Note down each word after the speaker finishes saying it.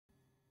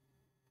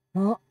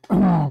Oh,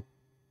 oh,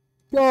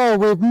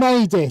 we've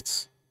made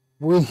it.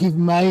 We've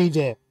made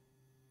it.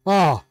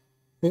 Ah,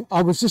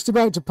 I was just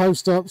about to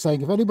post up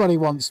saying if anybody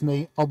wants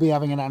me, I'll be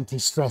having an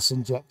anti-stress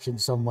injection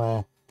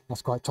somewhere.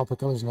 That's quite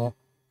topical, isn't it?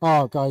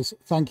 Oh, guys,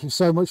 thank you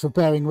so much for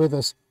bearing with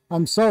us.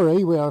 I'm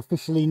sorry we are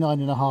officially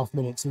 9.5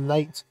 minutes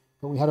late,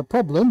 but we had a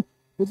problem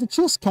with the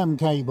chest cam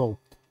cable.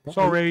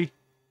 Sorry.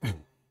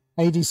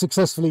 AD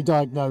successfully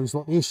diagnosed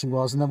what the issue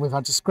was, and then we've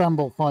had to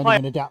scramble finding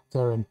an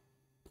adapter and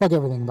plug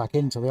everything back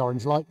in till the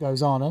orange light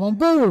goes on, and then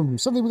boom,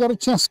 suddenly we've got a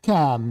chest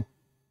cam.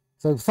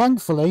 So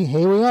thankfully,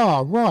 here we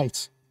are.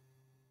 Right.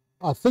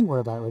 I think we're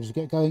about ready to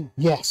get going.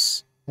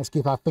 Yes. Let's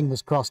keep our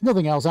fingers crossed.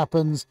 Nothing else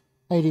happens.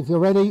 AD, if you're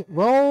ready,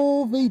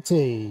 roll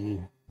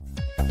VT.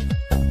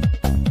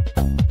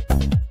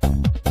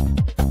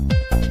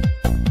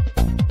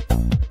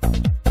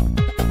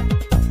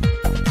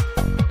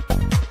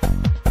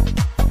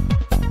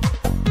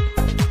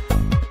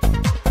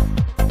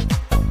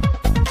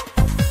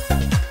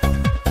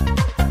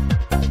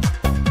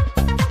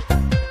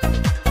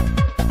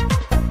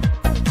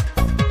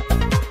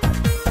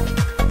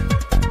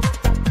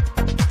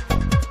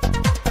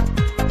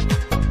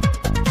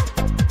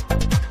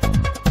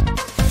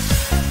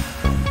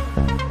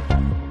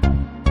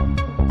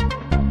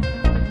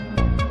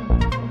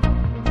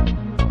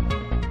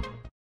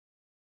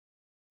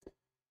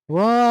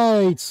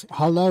 Right.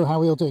 Hello, how are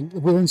we all doing?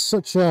 We're in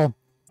such a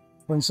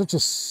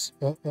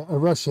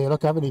rush here.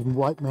 Look, I haven't even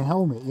wiped my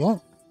helmet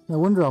yet. No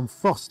wonder I'm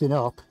frosting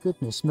up.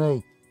 Goodness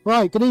me.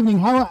 Right, good evening.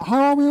 How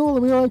are we all?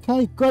 Are we all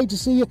okay? Great to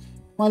see you.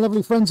 My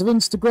lovely friends of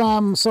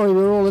Instagram. Sorry,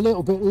 we're all a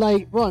little bit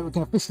late. Right, we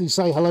can officially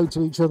say hello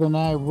to each other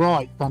now.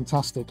 Right,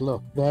 fantastic.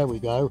 Look, there we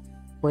go.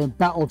 We're in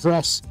battle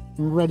dress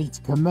and ready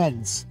to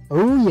commence.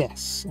 Oh,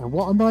 yes. And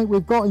what a night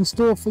we've got in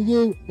store for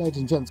you. Ladies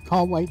and gents,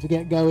 can't wait to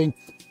get going.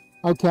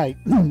 Okay,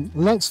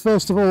 let's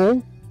first of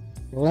all,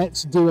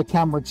 let's do a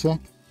camera check.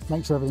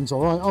 Make sure everything's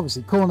all right.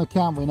 Obviously, corner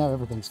cam, we know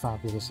everything's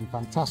fabulous and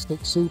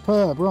fantastic.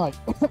 Superb. Right.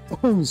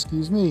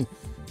 Excuse me.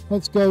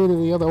 Let's go to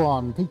the other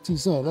one.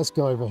 PTZ, let's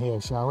go over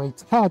here, shall we?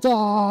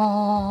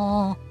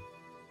 Ta-da!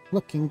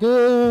 Looking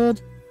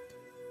good.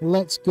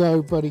 Let's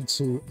go, buddy,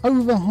 to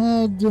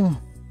overhead.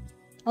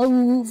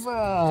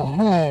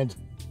 Overhead.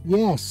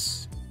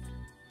 Yes.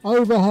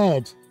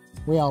 Overhead.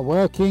 We are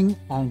working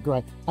and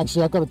great.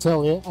 Actually, I've got to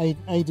tell you,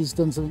 Ada's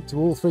done something to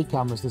all three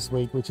cameras this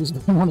week, which he's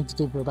been wanting to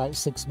do for about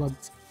 6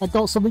 months. I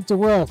got something to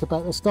work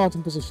about the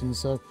starting position.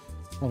 So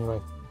anyway,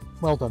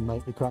 well done,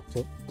 mate. We cracked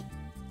it.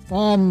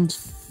 And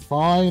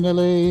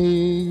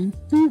finally,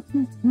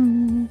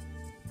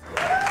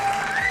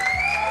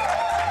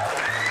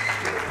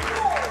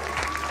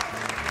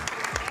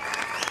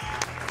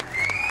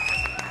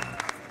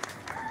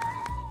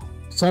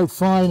 so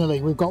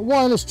finally, we've got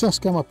wireless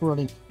chest cam up and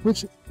running,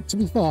 which, to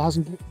be fair,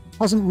 hasn't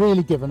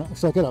really given us.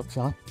 Shall I get up,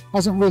 shall I?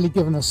 Hasn't really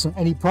given us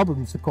any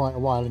problems for quite a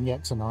while, and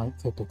yet tonight,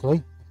 typically,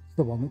 it's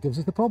the one that gives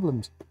us the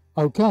problems.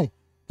 Okay,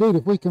 dude,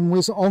 if we can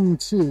whiz on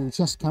to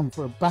chest cam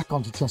back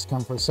onto chest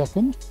cam for a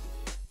second.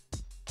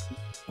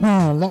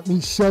 Let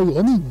me show you.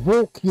 Let me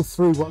walk you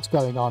through what's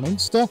going on.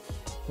 Insta,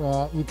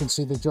 you can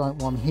see the giant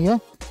one here.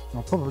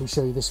 I'll probably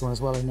show you this one as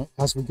well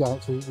as we go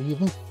through the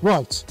evening.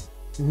 Right.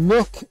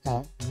 Look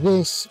at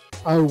this.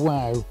 Oh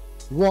wow,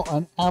 what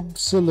an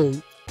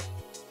absolute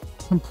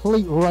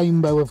complete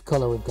rainbow of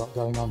colour we've got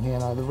going on here.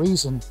 Now the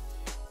reason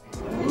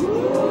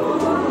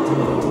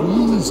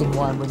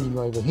why I'm bringing you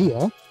over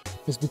here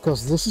is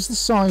because this is the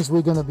size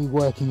we're going to be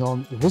working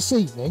on this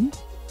evening,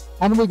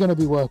 and we're going to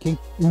be working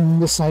in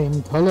the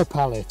same colour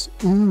palette.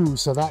 Ooh,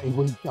 so that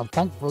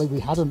thankfully we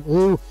hadn't.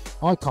 Ooh,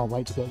 I can't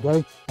wait to get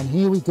going. And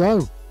here we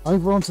go,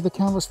 over onto the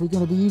canvas we're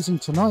going to be using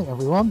tonight,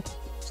 everyone.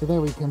 So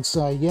there we can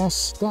say,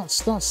 yes,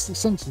 that's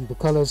essentially the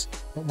colours,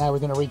 but now we're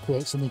going to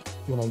recreate something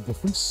in a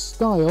different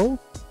style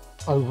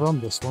over on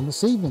this one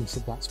this evening. So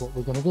that's what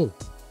we're going to do.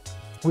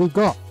 We've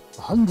got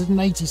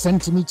 180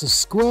 centimetres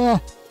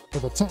square for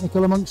the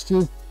technical amongst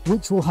you,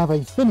 which will have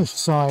a finished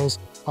size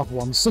of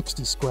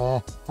 160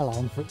 square,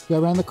 allowing for it to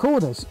go around the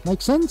corners.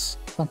 Make sense?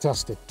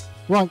 Fantastic.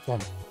 Right then,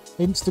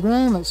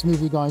 Instagram, let's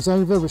move you guys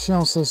over.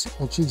 Rochelle says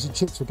her cheesy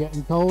chips are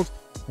getting cold.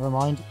 Never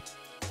mind.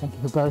 Thank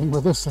you for bearing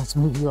with us. Let's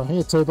move you on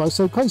here. Turbo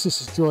So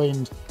Crisis has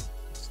joined.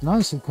 It's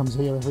nice, he comes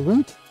here every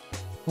week.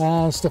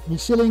 Stephanie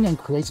Schilling and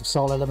Creative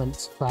Soul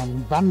Elements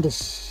Van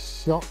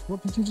Vandershot.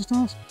 What did you just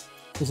ask?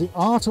 Is it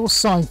art or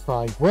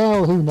sci-fi?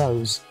 Well, who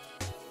knows?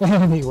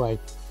 Anyway,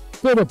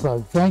 bit of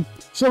both, eh?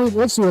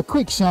 Let's do a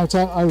quick shout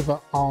out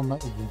over on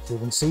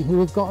YouTube and see who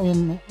we've got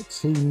in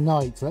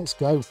tonight. Let's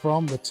go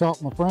from the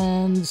top, my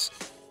friends.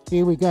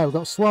 Here we go. We've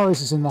got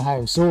Suarez is in the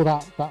house. Oh,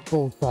 that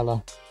bald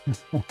fella.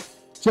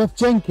 Jeff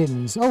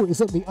Jenkins. Oh, is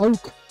it the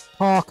Oak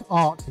Park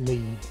Art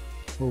League?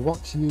 We'll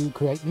watch you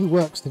create new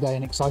works today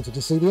and excited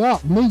to see the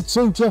art. Me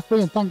too,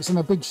 Jeffrey, and thanks and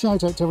a big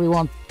shout out to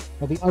everyone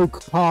at the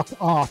Oak Park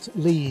Art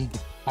League.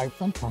 How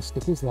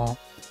fantastic is that?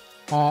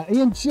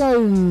 Ian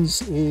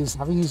Jones is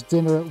having his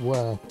dinner at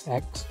work.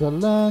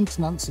 Excellent.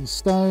 Nancy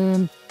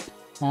Stone.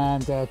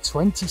 And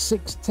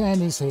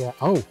 2610 is here.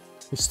 Oh,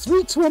 it's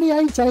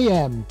 3:28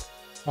 a.m.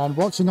 and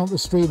watching on the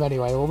stream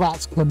anyway. Well,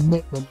 that's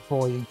commitment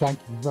for you. Thank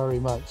you very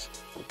much.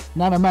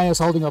 Nana Mayer's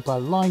holding up a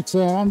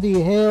lighter.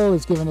 Andy Hill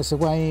is giving us a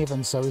wave,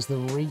 and so is the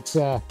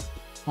Rita.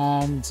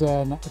 And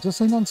just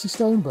say Nancy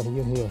Stone, buddy,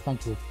 you're here.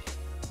 Thank you.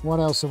 What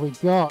else have we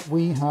got?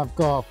 We have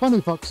got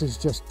Funny Fox has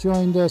just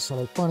joined us.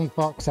 Hello, Funny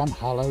Fox, and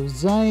hello,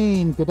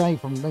 Zane. Good day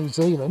from New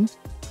Zealand.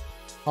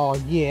 Oh,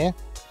 yeah.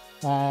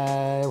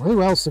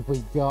 Who else have we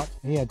got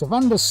here?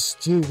 Devanda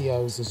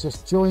Studios has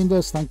just joined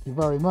us. Thank you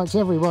very much.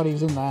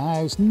 Everybody's in the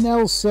house.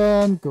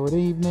 Nelson, good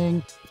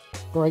evening.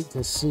 Great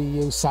to see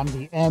you.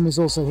 Sandy M is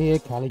also here.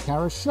 Kali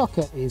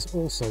Karashoka is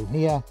also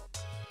here.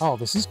 Oh,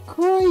 this is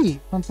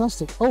great.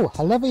 Fantastic. Oh,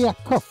 Halevia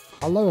Kuff.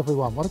 Hello,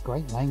 everyone. What a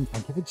great name.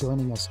 Thank you for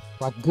joining us.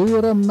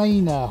 Ragura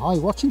Maina. Hi,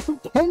 watching from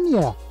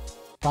Kenya.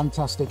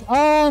 Fantastic.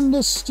 And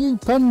the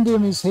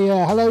Stupendium is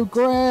here. Hello,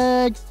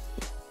 Greg.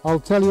 I'll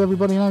tell you,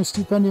 everybody knows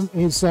Stupendium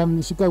is,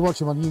 you should go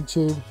watch him on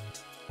YouTube.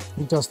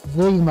 He does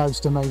the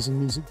most amazing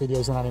music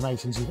videos and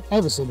animations you've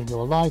ever seen in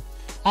your life.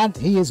 And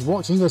he is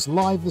watching us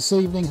live this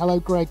evening. Hello,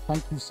 Greg.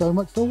 Thank you so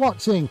much for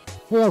watching.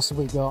 Who else have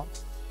we got?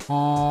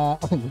 I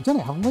think we've done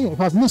it, haven't we?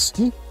 If I've missed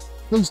you,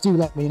 please do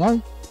let me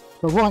know.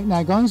 But right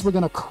now, guys, we're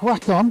going to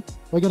crack on.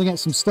 We're going to get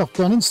some stuff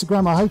done.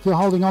 Instagram, I hope you're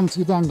holding on to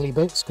your dangly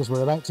bits because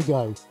we're about to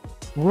go.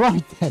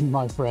 Right then,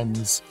 my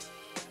friends.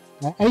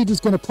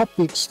 Ada's going to pop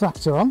the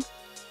extractor on.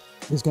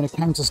 He's going to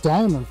count us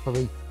down. And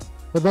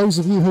for those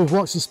of you who have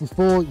watched this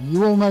before,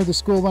 you all know the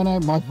score by now.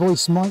 My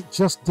voice might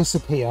just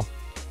disappear.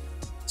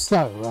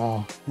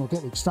 So, we'll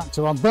get the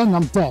extractor on. Then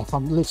I'm deaf.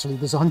 I'm literally,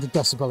 there's a 100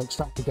 decibel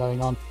extractor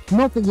going on.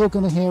 Not that you're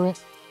going to hear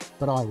it,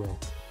 but I will.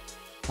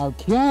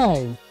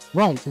 Okay.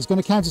 Right, he's going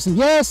to count us in.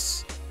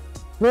 Yes!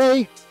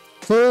 3,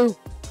 2,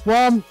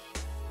 1.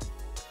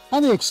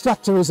 And the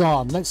extractor is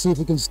on. Let's see if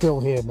you can still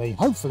hear me.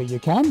 Hopefully you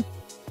can.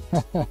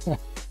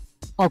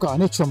 I've got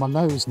an itch on my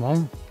nose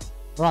now.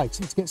 Right,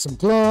 let's get some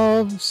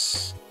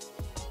gloves.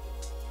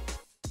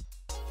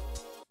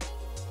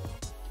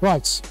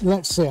 Right,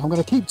 let's see. I'm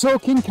going to keep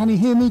talking. Can he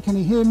hear me? Can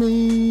he hear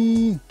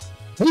me?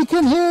 He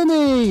can hear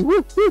me!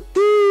 Woo, woo,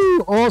 woo.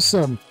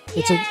 Awesome.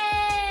 It's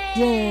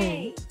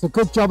Yay! It's a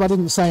good job I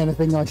didn't say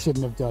anything I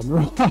shouldn't have done,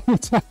 right?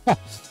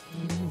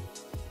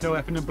 No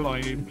effing and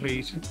blinding,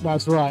 please.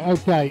 That's right.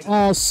 Okay.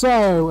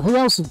 So, who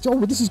else?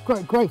 Oh, this is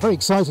great, very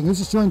exciting. Who's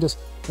just joined us?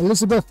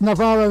 Elizabeth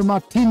Navarro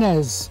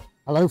Martinez.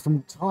 Hello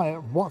from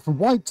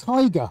White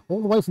Tiger,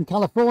 all the way from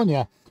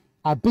California.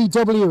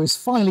 BW is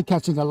finally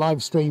catching a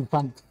live stream.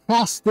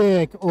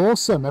 Fantastic.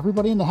 Awesome.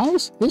 Everybody in the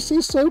house? This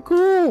is so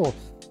cool.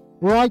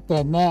 Right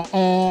then.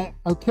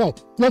 Okay.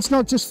 Let's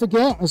not just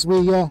forget as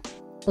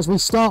we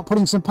start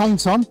putting some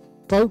paint on,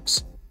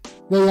 folks,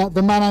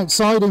 the man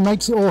outside who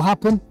makes it all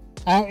happen,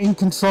 out in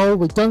control.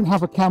 We don't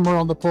have a camera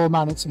on the poor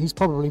man. He's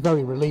probably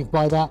very relieved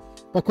by that.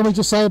 But can we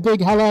just say a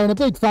big hello and a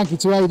big thank you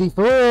to AD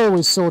for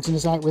always sorting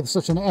us out with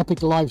such an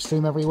epic live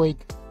stream every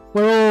week.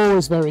 We're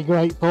always very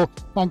grateful.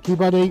 Thank you,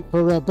 buddy,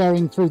 for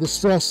bearing through the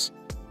stress.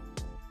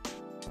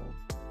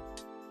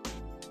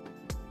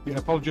 Yeah,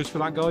 apologies for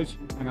that, guys.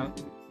 Hang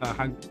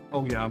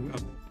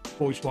on.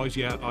 Voice-wise,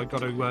 yeah, I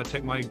got to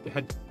take my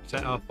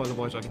headset off,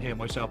 otherwise I can hear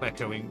myself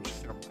echoing.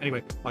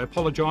 Anyway, I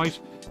apologise.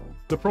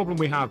 The problem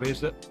we have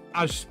is that,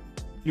 as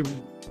you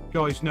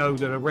guys know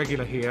that are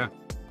regular here,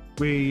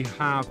 we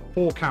have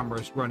 4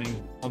 cameras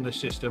running on this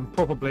system.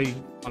 Probably,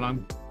 and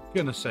I'm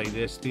going to say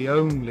this, the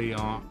only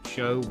art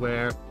show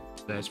where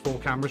there's 4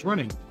 cameras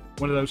running.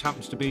 One of those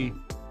happens to be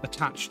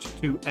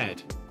attached to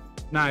Ed.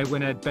 Now,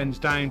 when Ed bends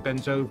down,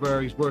 bends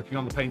over, he's working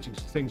on the paintings,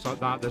 things like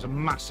that, there's a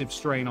massive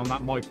strain on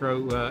that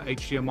micro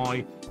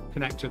HDMI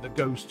connector that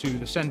goes to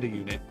the sender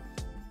unit.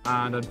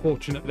 And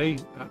unfortunately,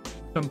 at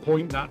some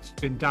point that's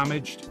been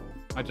damaged.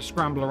 I had to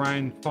scramble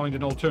around, find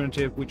an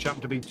alternative, which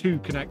happened to be 2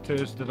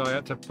 connectors that I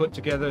had to put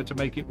together to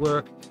make it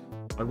work.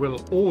 I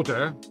will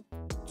order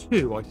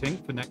 2, I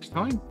think, for next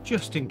time,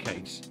 just in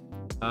case.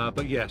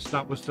 But yes,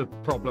 that was the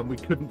problem. We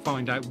couldn't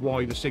find out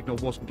why the signal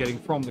wasn't getting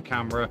from the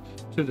camera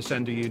to the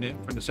sender unit,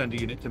 from the sender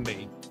unit to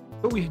me.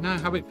 But we now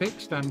have it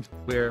fixed and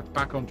we're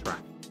back on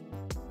track.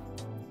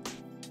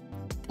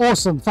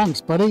 Awesome,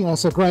 thanks, buddy.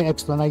 That's a great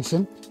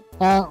explanation.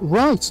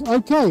 Right,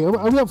 okay,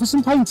 are we up for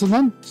some painting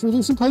then? Should we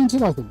do some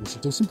painting? I think we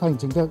should do some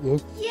painting, don't you?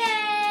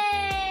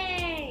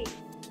 Yay!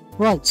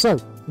 Right, so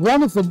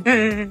one of the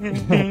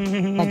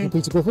thank you,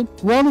 Peter Griffin.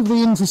 One of the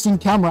interesting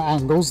camera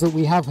angles that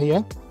we have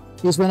here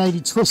is when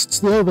AD twists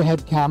the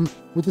overhead cam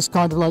with this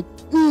kind of like,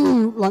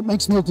 ooh, like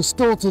makes me all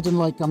distorted and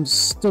like I'm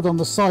stood on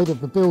the side of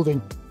the building.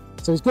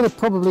 So he's going to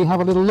probably have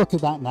a little look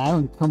at that now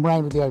and come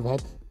round with the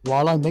overhead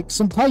while I mix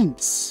some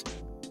paints.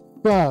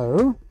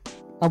 So,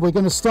 and we're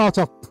going to start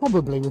off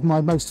probably with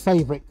my most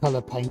favourite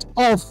colour paint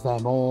of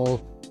them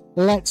all.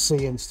 Let's see,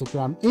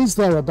 Instagram. Is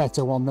there a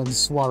better one than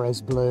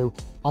Suarez Blue?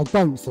 I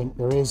don't think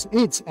there is.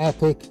 It's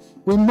epic.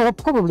 We're more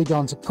probably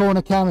going to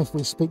corner cam if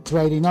we speak to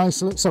AD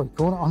nicely. Sorry,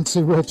 corner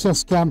onto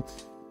chest cam.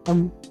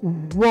 And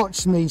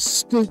watch me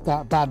scoot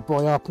that bad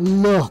boy up.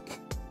 Look.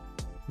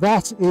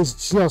 That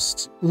is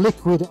just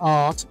liquid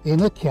art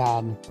in a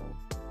can.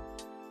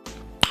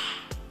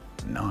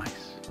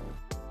 Nice.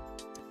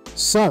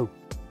 So,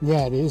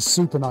 Yeah, it is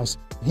super nice.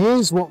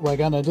 Here's what we're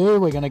going to do.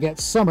 We're going to get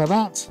some of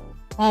that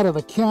out of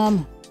the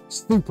can.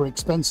 Super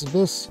expensive,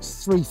 this.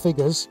 It's 3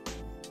 figures,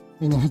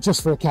 you know,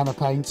 just for a can of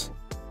paint.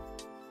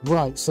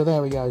 Right, so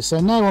there we go. So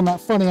now on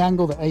that funny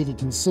angle that Adi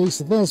can see.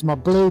 So there's my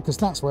blue, because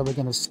that's where we're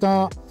going to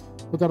start.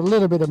 We've got a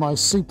little bit of my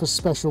super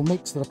special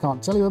mix that I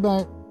can't tell you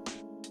about.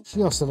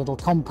 Just a little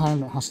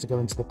compound that has to go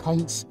into the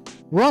paints.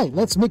 Right,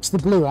 let's mix the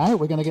blue out.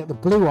 We're going to get the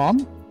blue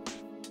on.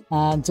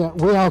 And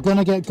we are going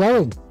to get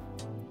going.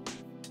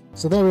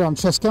 So there we are on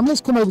chest cam.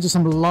 Let's come over to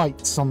some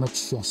lights on the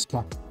chest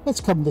cam.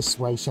 Let's come this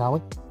way, shall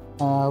we?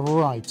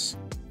 Right.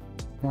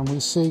 Can we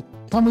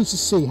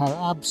just see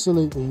how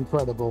absolutely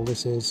incredible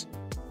this is?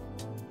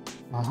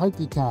 I hope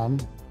you can.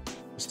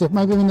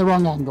 Maybe I'm in the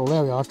wrong angle.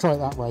 There we are. I'll try it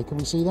that way. Can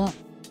we see that?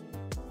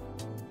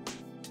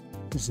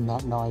 Isn't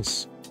that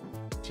nice?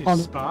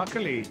 It's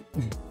sparkly.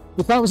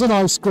 If that was an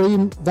ice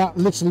cream, that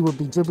literally would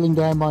be dribbling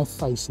down my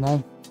face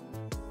now.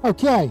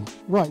 Okay,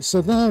 right,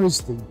 so there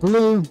is the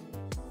blue.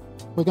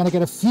 We're going to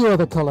get a few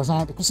other colours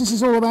out because this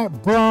is all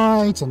about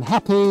bright and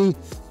happy.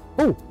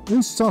 Oh,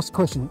 who's just asked a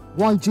question?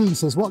 YG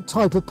says, what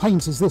type of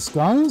paint is this,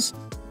 guys?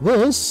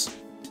 This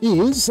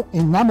is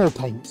enamel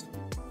paint.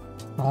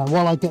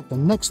 While I get the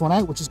next one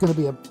out, which is going to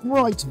be a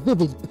bright,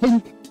 vivid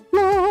pink.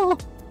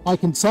 I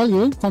can tell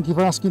you, thank you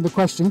for asking the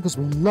question, because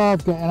we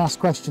love getting asked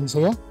questions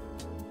here.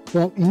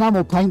 The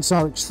enamel paints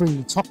are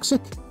extremely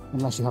toxic,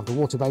 unless you have the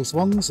water-based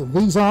ones.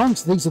 These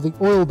aren't. These are the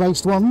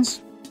oil-based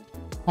ones.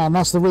 And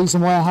that's the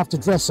reason why I have to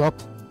dress up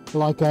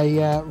like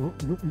a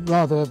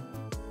rather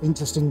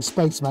interesting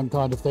spaceman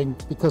kind of thing,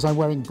 because I'm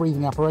wearing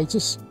breathing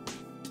apparatus.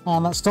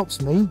 And that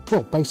stops me,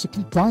 well,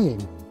 basically dying.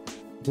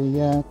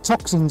 The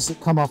toxins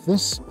that come off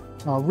this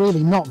are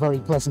really not very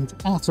pleasant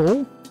at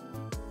all.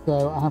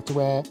 So I have to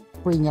wear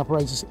breathing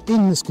apparatus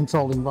in this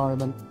controlled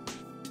environment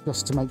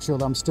just to make sure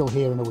that I'm still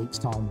here in a week's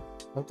time.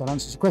 Hope that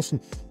answers your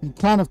question. You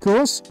can, of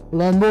course,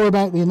 learn more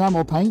about the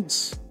enamel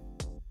paints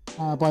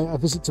by a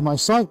visit to my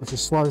site, which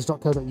is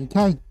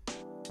suarez.co.uk.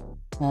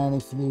 And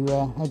if you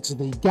head to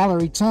the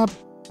gallery tab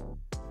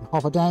and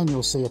hover down,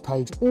 you'll see a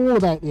page all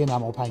about the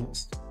enamel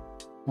paints.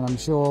 And I'm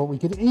sure we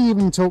could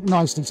even talk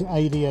nicely to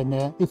AD,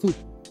 and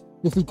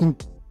if he can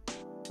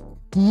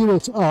cue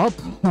it up,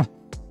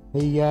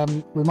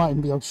 we might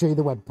even be able to show you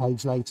the web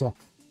page later.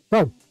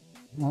 So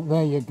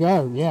there you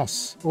go.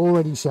 Yes,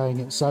 already showing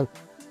it. So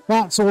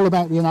that's all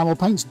about the enamel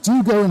paints.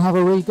 Do go and have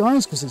a read,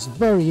 guys, because it's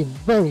very,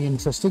 very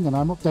interesting, and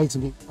I'm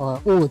updating it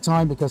all the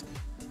time, because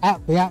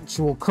at the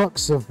actual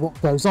crux of what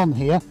goes on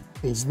here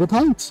is the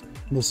paint.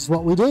 And this is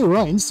what we do.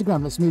 Right,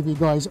 Instagram, let's move you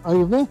guys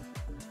over.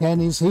 Ken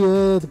is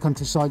here, the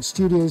Countryside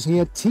Studio is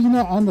here,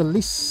 Tina and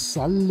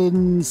Alyssa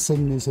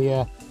Linson is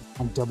here,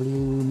 and W.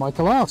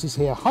 Michael Art is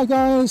here. Hi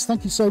guys,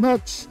 thank you so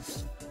much.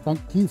 Thank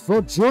you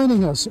for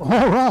joining us.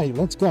 All right,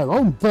 let's go.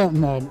 Oh,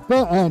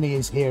 Bert Ernie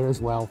is here as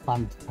well.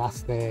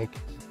 Fantastic.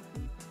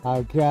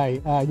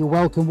 Okay, you're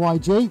welcome,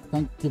 YG.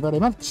 Thank you very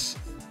much.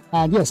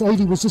 And yes,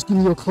 Adi was just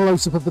giving you a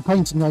close-up of the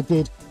painting I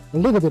did a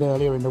little bit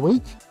earlier in the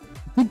week.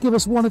 It did give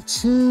us one of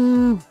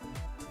 2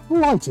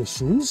 light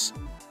issues.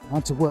 I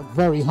had to work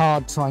very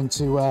hard trying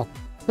to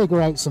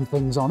figure out some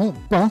things on it,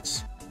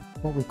 but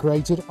what we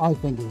created, I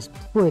think, is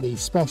pretty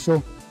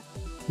special.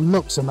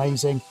 Looks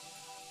amazing.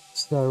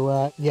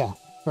 So, yeah,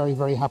 very,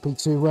 very happy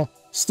to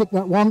stick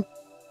that one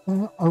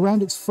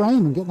around its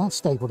frame and get that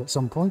stapled at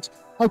some point.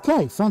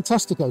 Okay,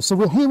 fantastico.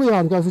 So here we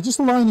are, guys. We're just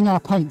lining our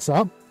paints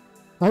up.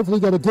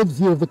 Hopefully get a good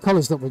view of the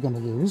colours that we're going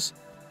to use.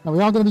 Now,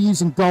 we are going to be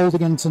using gold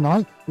again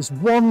tonight. There's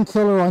one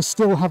colour I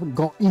still haven't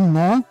got in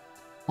there,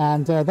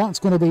 and that's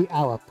going to be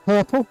our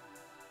purple.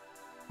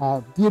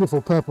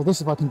 Beautiful purple.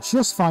 This, if I can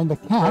just find the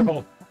can.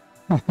 Purple.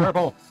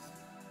 Purple.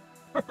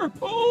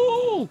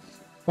 Purple.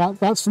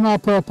 That's from our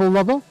purple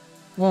lover.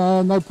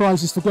 No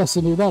prizes for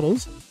guessing who that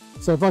is.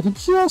 So if I can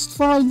just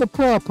find the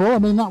purple, I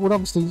mean, that would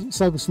obviously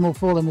save us from all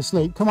falling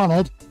asleep. Come on,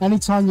 Ed.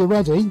 Anytime you're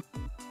ready.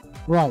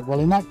 Right, well,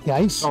 in that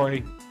case...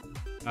 Sorry.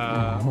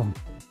 I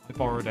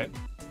borrowed it.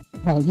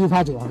 Oh, you've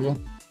had it, have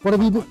you? What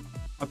have you been...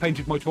 I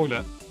painted my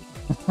toilet.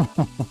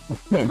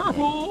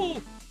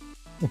 Purple!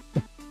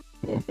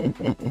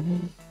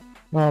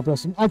 Oh,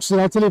 bless him.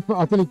 Actually, I'll tell you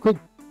a quick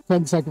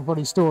 10-second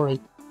funny story.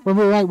 When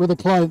we were out with a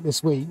client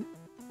this week,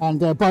 and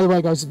by the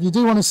way, guys, if you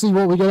do want to see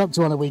what we get up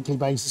to on a weekly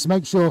basis,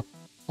 make sure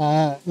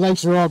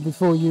later on,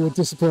 before you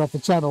disappear off the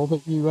channel,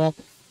 that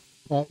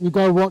you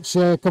go watch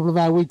a couple of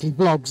our weekly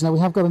vlogs. Now, we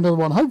have got another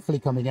one hopefully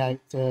coming out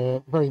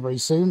very, very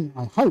soon.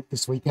 I hope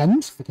this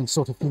weekend, if we can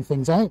sort a few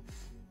things out.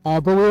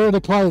 But we were at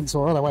a client's,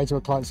 or on our way to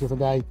a client's the other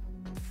day,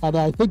 and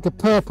I think a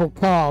purple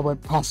car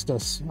went past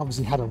us.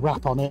 Obviously had a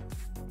wrap on it.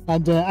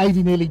 And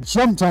Adi nearly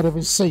jumped out of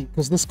his seat,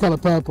 because this colour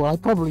purple, I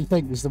probably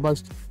think, is the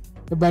most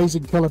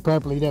amazing colour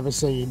purple he'd ever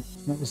seen.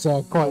 It was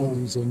quite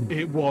amusing.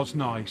 It was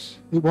nice.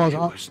 It was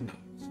nice.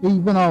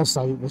 Even I'll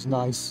say it was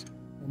nice.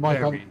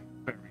 Very nice.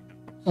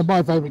 And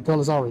my favourite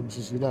colour is orange,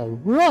 as you know.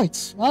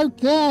 Right,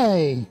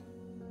 okay.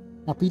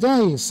 Happy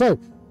days. So,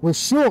 we're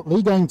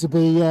shortly going to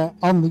be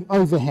on the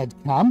overhead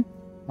cam,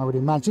 I would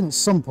imagine, at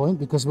some point,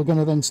 because we're going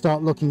to then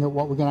start looking at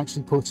what we're going to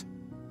actually put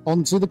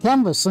onto the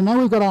canvas. So now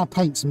we've got our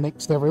paints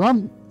mixed,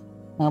 everyone.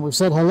 And we've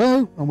said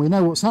hello, and we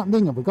know what's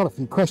happening, and we've got a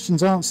few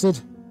questions answered.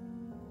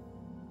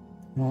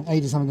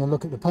 Ada's having a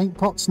look at the paint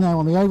pots now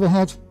on the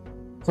overhead.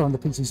 Sorry, on the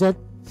PCZ.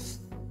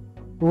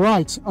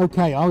 Right,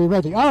 okay, are we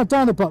ready? Oh,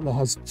 Diana Butler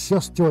has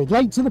just joined.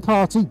 Late to the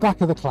party,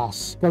 back of the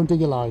class. Go and do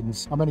your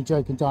lines. I'm only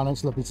joking, Diana.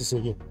 It's lovely to see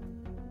you.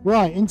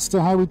 Right,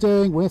 Insta, how are we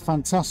doing? We're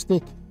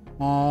fantastic.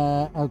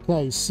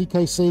 Okay,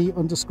 CKC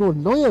underscore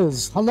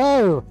lawyers.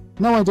 Hello.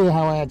 No idea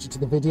how I add you to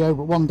the video,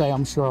 but one day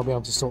I'm sure I'll be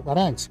able to sort that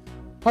out.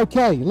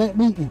 Okay, let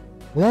me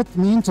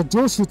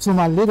introduce you to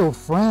my little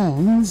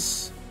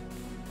friends.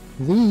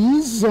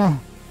 These are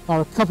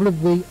a couple of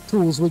the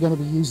tools we're going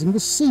to be using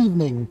this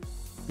evening.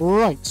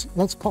 Right,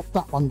 let's pop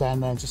that one down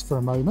there just for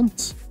a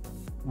moment.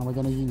 And we're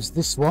going to use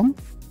this one.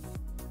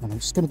 And I'm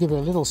just going to give it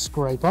a little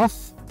scrape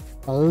off.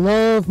 I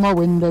love my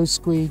window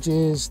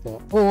squeegees. They're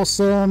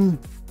awesome.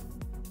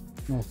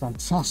 They're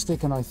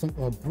fantastic, and I think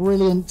they're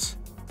brilliant.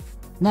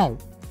 Now,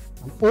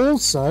 I'm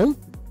also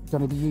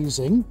going to be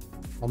using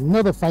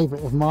another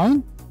favourite of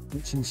mine,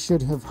 which you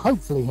should have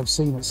hopefully have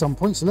seen at some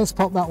point. So let's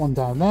pop that one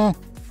down there,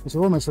 because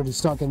we're almost ready to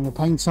start getting the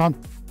paint on.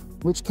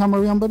 Which camera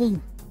are we on, buddy?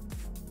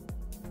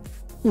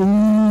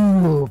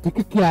 Ooh, pick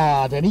a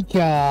card, any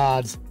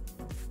card.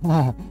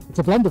 It's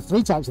a blend of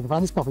 3 types of the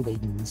finest coffee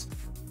beans.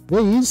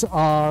 These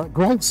are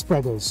grout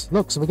spreaders.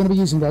 Look, so we're going to be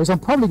using those. I'm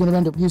probably going to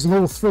end up using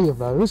all 3 of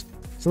those.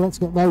 So let's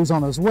get those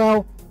on as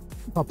well.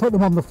 If I put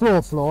them on the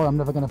floor, I'm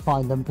never going to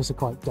find them because they're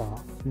quite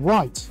dark.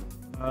 Right.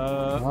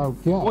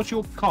 Okay. What's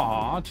your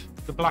card?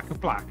 The black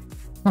of black?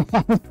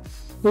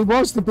 It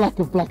was the black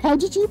of black. How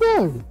did you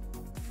know?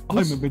 I'm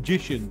a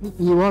magician.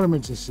 You are a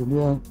magician,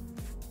 yeah.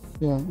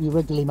 Yeah, you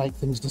regularly make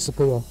things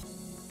disappear.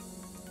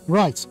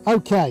 Right,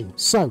 okay,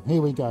 so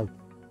here we go.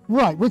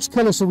 Right, which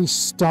colour shall we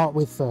start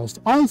with first?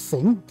 I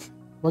think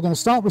we're going to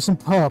start with some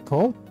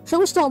purple. Shall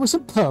we start with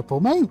some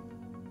purple, mate?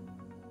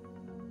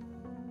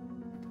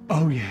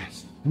 Oh,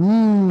 yes.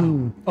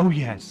 Oh,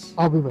 yes.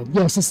 I'll be ready.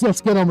 Yes,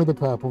 let's get on with the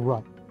purple.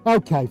 Right.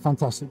 Okay,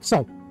 fantastic.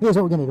 So, here's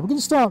what we're going to do. We're going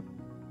to start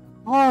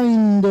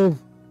kind of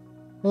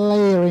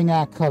layering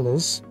our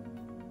colours.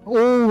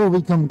 All will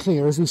become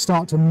clear as we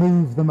start to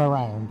move them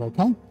around,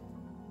 okay?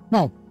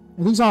 Now,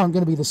 these aren't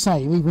going to be the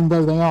same, even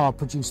though they are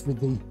produced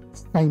with the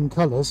same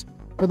colours.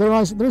 But there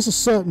is a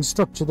certain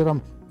structure that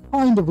I'm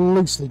kind of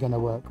loosely going to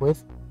work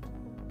with.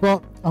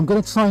 But I'm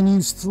going to try and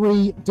use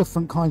 3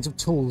 different kinds of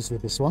tools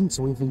with this one.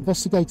 So we've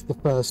investigated the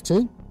first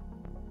 2,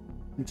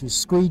 which is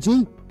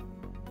squeegee,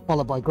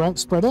 followed by grout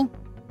spreader,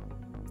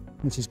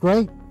 which is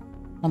great.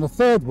 And the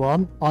third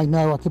one, I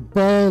know I could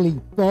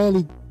barely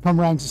come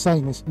around to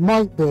saying this,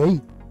 might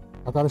be,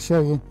 I've got to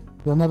show you,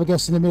 you'll never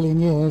guess in a million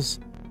years.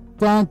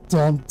 Dun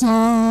dun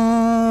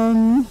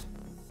dun!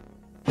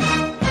 Which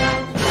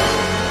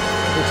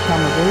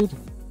camera, dude?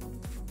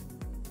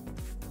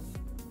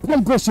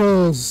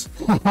 Paintbrushes!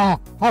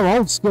 How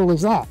old school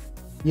is that?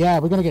 Yeah,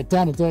 we're going to get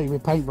down and dirty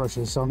with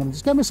paintbrushes, so I'm going to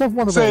just get myself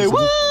one of those. Say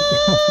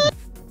what?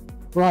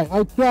 Right,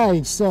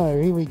 okay,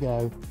 so here we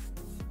go.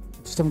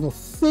 Just having a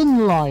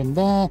thin line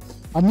there.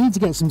 I need to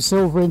get some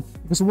silver in,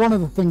 because one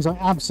of the things I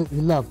absolutely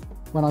love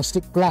when I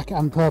stick black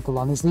and purple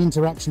on is the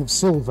interaction of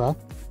silver.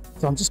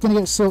 So I'm just going to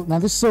get silver. Now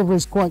this silver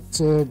is quite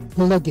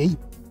gluggy,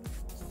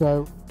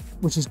 so,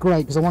 which is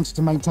great because I wanted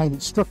to maintain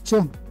its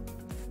structure.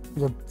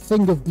 It's a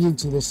thing of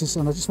beauty, this is,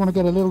 and I just want to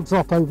get a little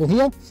drop over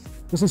here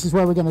because this is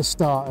where we're going to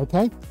start,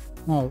 okay?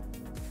 Now,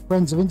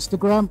 friends of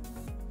Instagram,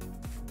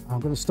 I'm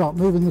going to start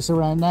moving this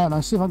around now, and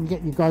I'll see if I can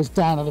get you guys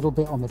down a little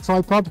bit on the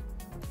tripod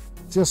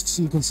just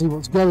so you can see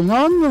what's going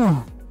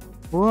on.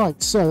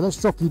 Right, so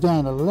let's drop you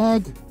down a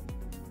leg.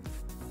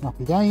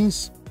 Happy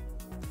days.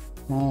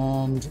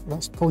 And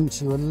let's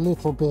point you a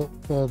little bit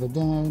further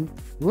down.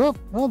 Whoop,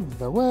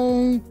 other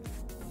way.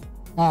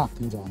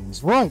 Happy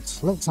days. Right,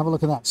 let's have a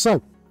look at that.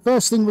 So,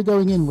 first thing we're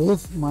going in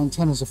with, my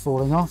antennas are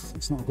falling off.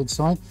 It's not a good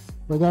sign.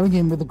 We're going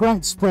in with the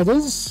grout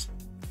spreaders.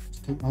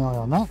 Just keep my eye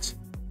on that.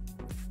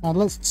 And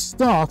let's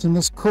start in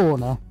this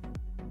corner.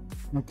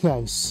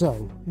 Okay,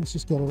 so let's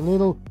just get a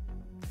little.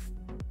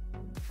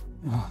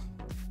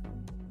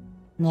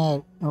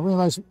 Now, I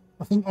realise,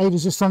 I think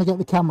Ada's just trying to get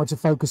the camera to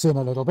focus in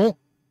a little bit.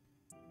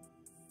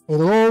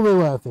 It'll all be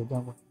worth it,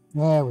 don't we?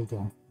 There we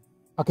go.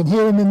 I can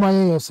hear him in my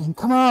ear saying,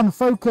 come on,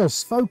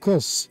 focus,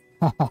 focus.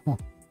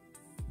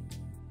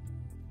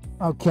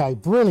 Okay,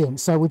 brilliant.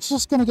 So we're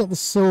just going to get the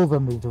silver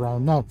moved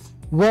around. Now,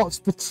 what's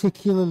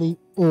particularly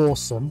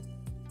awesome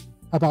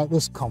about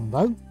this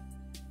combo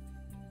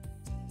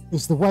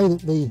is the way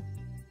that the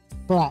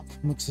black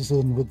mixes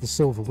in with the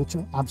silver, which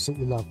I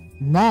absolutely love.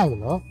 Now,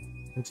 look,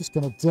 we're just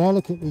going to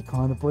delicately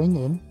kind of bring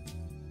in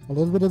a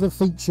little bit of the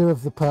feature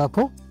of the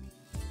purple.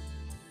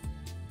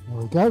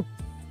 There we go.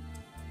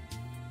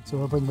 So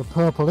we'll bring the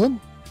purple in.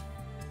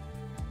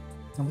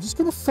 And we're just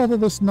going to feather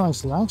this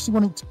nicely. I actually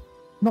want it to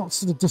not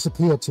sort of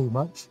disappear too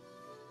much.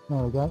 There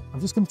we go. I'm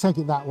just going to take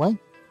it that way. And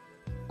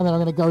then I'm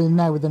going to go in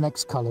now with the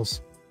next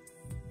colours.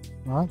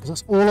 All right, because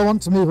that's all I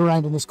want to move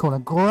around in this corner.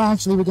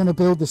 Gradually we're going to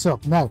build this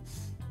up. Now,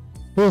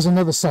 Here's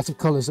another set of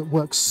colours that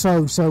work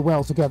so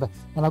well together.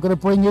 And I'm going to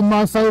bring in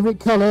my favourite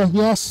colour,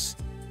 yes,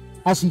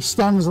 as he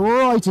stands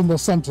right in the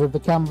centre of the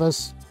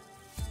canvas.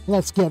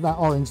 Let's get that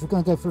orange. We're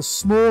going to go for a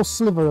small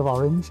sliver of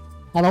orange.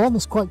 And I want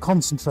this quite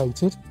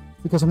concentrated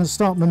because I'm going to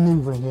start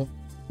manoeuvring it.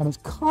 And it's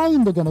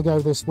kind of going to go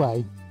this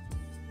way.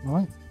 All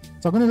right.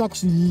 So I'm going to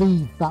actually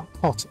leave that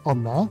pot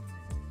on there.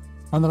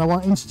 And then I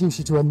want to introduce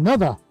you to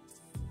another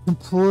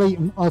complete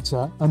and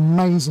utter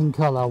amazing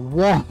colour.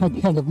 One,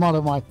 again, of one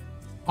of my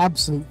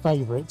absolute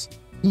favourites.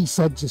 He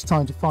said just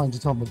trying to find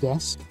it on the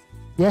desk.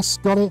 Yes,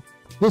 got it.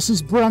 This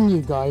is brand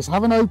new, guys.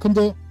 Haven't opened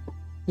it.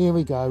 Here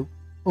we go.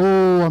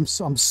 Oh, I'm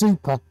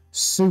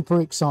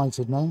super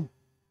excited now.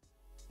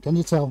 Can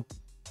you tell?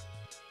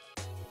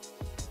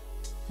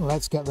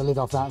 Let's get the lid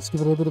off that. Let's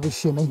give it a bit of a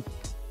shimmy.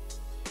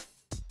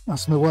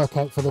 That's my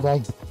workout for the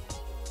day.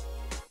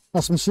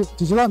 That's my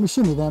Did you like my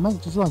shimmy there,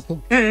 mate? Did you like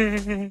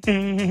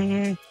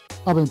it?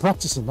 I've been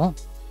practicing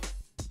that.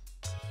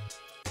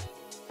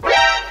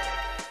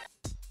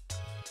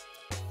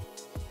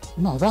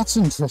 No, that's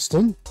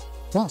interesting.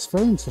 That's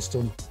very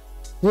interesting.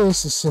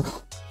 This is...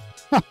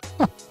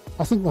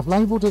 I think they've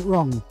labelled it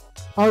wrong.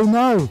 Oh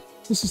no,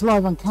 this is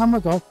live on camera,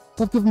 guys.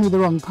 They've given me the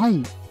wrong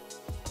paint.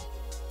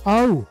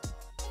 Oh,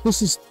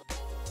 this is...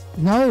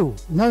 No,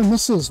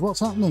 missus, what's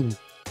happening?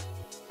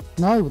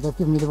 No, they've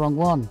given me the wrong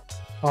one.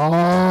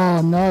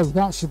 Oh no,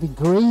 that should be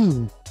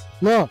green.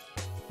 Look,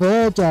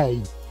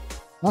 birthday.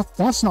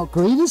 That's not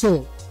green, is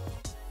it?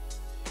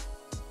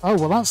 Oh,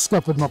 well, that's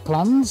scuppered my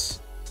plans.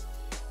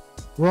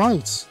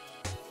 Right.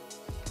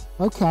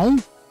 Okay.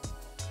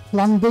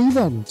 Plan B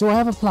then. Do I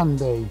have a plan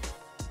B?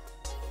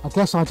 I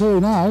guess I do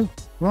now.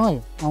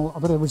 Right. I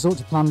better resort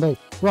to plan B.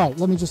 Right,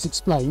 let me just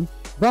explain.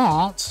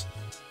 That...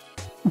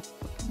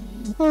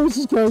 oh, this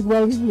is going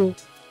well, isn't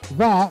it?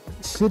 That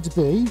should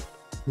be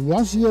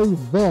Piaggio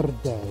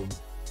Verde,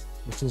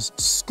 which is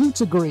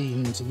scooter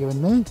green to you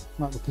and me,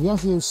 like the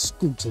Piaggio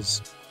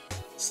scooters.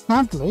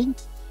 Sadly,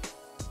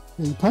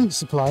 the paint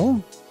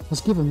supplier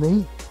has given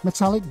me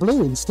metallic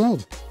blue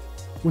instead,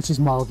 which is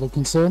mildly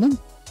concerning.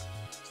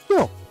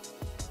 Still.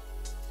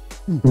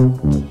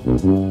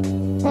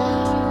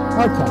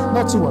 Okay,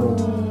 not to worry.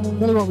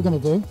 Really what we're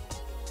going to do,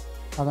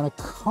 I'm going to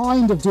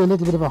kind of do a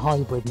little bit of a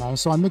hybrid now.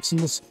 So I'm mixing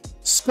this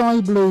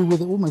sky blue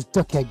with almost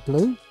duck egg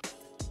blue.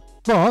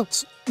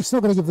 But it's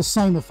not going to give the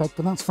same effect,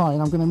 but that's fine.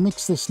 I'm going to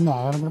mix this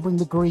now, and I'm going to bring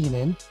the green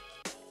in.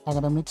 I'm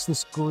going to mix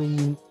this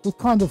green with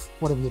kind of,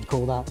 whatever you'd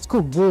call that. It's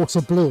called water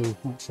blue,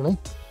 actually.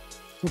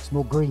 It looks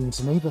more green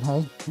to me, but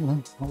hey, you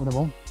know, not what I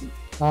want.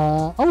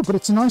 Oh, but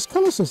it's a nice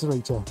colour, says the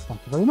Rita.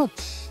 Thank you very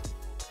much.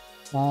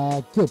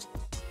 Good.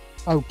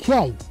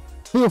 Okay.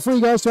 Feel free,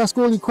 guys, to ask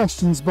all your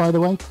questions, by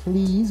the way,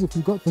 please, if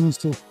you've got things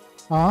to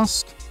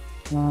ask.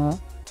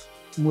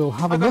 We'll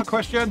have a look. I've got a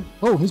question.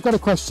 Oh, he's got a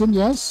question,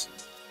 yes.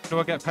 Do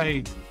I get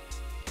paid?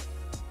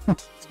 Did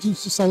you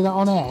just say that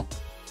on air?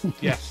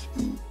 Yes.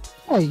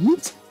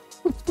 Paid?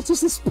 What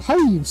is this pay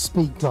you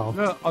speak of?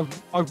 Look,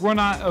 I've run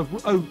out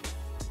of oats.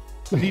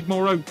 I need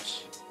more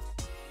oats.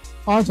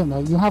 I don't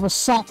know. You have a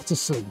sack to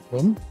sleep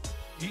in.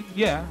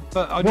 Yeah,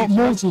 but I what need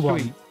more some do you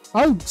oats to want? eat.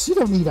 Oats? You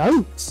don't need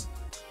oats.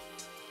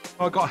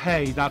 I got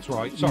hay, that's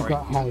right. Sorry. You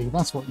got hay.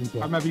 That's what you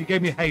get. I remember you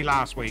gave me hay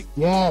last week.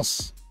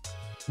 Yes.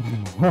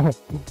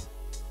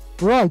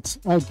 Right.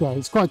 Okay.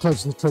 It's quite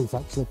close to the truth,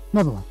 actually.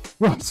 Never mind.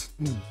 Right.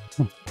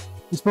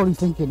 He's probably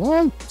thinking,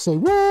 hey, say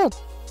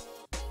what?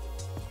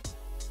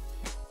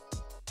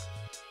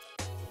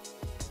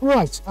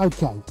 Right.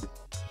 Okay.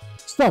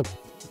 So,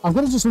 I'm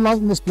going to just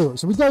lighten this blue up.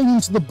 So we're going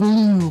into the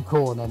blue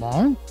corner now.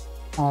 And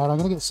I'm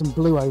going to get some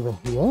blue over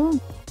here.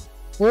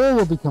 All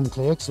will become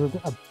clear because we're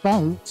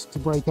about to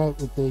break out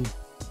with the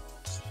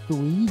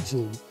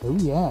squeegee. Oh,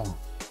 yeah.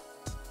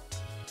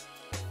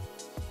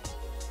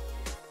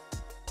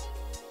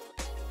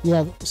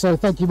 Yeah, so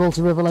thank you,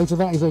 Multi Revelator.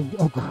 That is a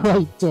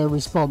great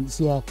response.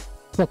 Yeah,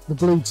 check the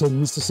blue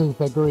tins to see if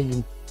they're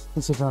green.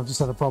 Considering I've just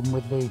had a problem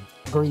with the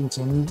green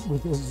tin,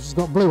 it's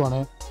got blue on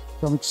it.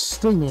 So I'm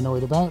extremely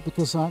annoyed about it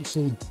because I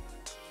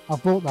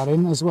bought that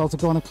in as well to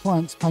go on a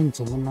client's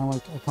painting and now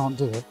I can't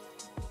do it.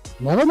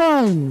 Never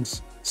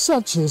mind.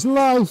 Such is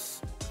life.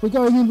 We're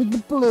going in with the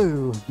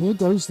blue. Here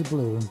goes the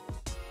blue.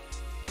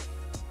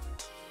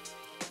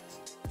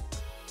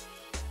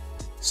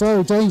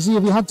 So, Daisy,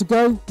 have you had to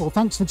go? Well,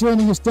 thanks for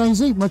joining us,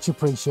 Daisy. Much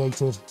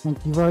appreciated.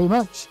 Thank you very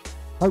much.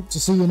 Hope to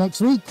see you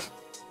next week.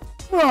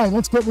 Right,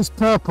 let's get this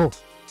purple.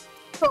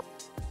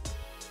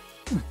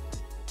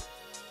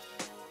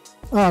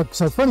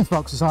 So Funny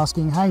Fox is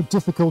asking, how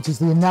difficult is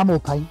the enamel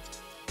paint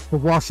to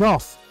wash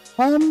off?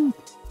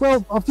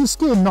 Well, off your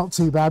skin, not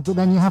too bad, but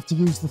then you have to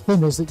use the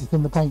thinners that you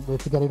thin the paint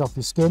with to get it off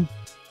your skin.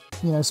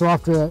 You know, so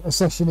after a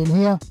session in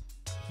here,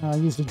 I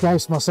usually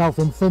douse myself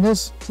in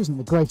thinners, which isn't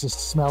the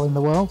greatest smell in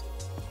the world,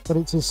 but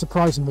it is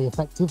surprisingly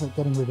effective at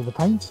getting rid of the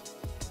paint.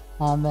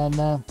 And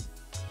then,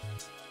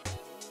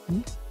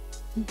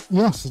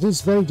 yes, it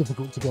is very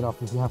difficult to get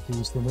off if you have to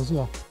use thinners,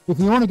 yeah. If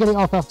you want to get it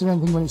off after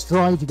anything when it's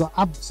dried, you've got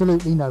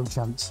absolutely no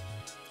chance.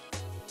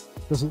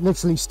 Because it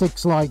literally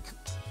sticks like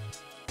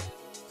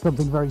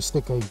something very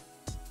sticky.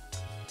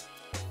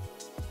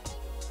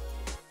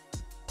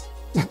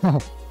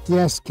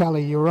 Yes,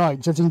 Callie, you're right.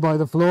 Judging by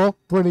the floor,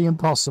 pretty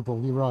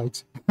impossible. You're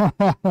right.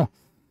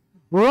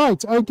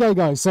 Right, okay,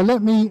 guys. So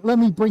let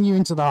me bring you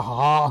into the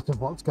heart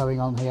of what's going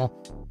on here.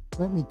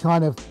 Let me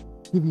kind of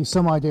give you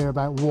some idea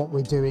about what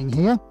we're doing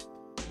here.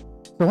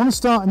 So I want to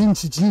start and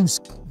introduce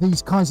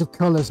these kinds of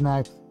colours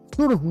now,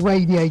 sort of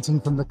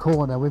radiating from the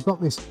corner. We've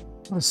got this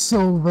kind of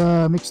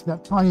silver mixed with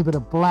that tiny bit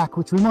of black,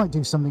 which we might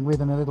do something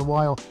with in a little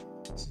while.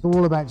 It's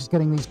all about just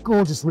getting these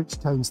gorgeous rich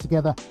tones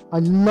together. I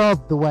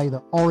love the way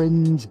that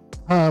orange,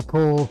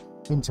 purple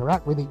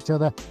interact with each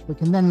other. We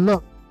can then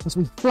look as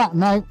we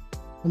flatten out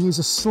and use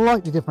a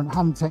slightly different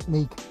hand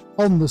technique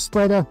on the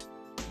spreader.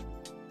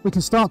 We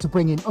can start to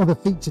bring in other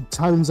featured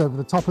tones over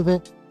the top of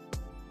it.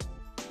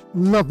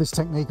 Love this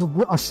technique.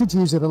 I should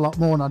use it a lot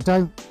more and I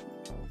don't.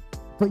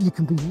 But you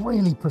can be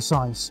really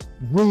precise,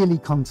 really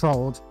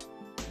controlled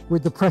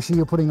with the pressure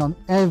you're putting on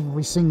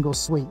every single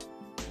sweep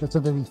that's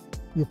underneath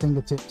your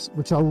fingertips,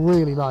 which I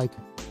really like.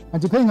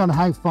 And depending on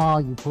how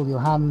far you pull your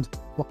hand,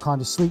 what kind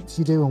of sweeps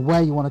you do and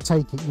where you want to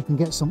take it, you can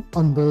get some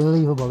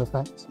unbelievable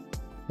effects.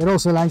 It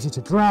also allows you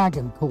to drag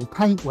and pull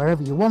paint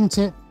wherever you want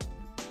it.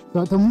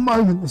 So at the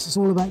moment, this is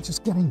all about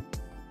just getting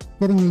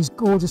these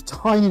gorgeous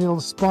tiny little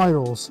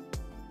spirals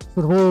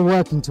sort of all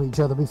working to each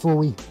other before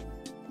we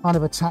kind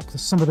of attack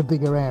some of the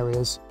bigger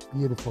areas.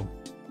 Beautiful.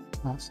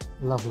 That's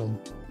lovely.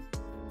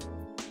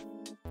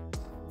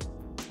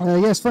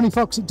 Yes, Funny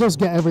Fox, it does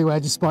get everywhere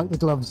despite the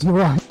gloves. You're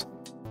right.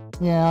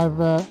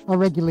 Yeah, I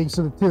regularly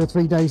sort of 2 or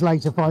 3 days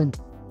later find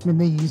my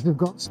knees have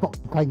got spots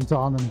of paint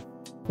on and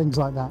things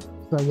like that.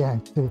 So yeah,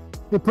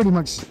 it pretty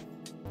much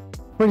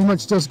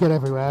does get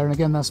everywhere. And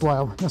again, that's why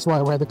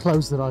I wear the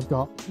clothes that I've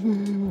got.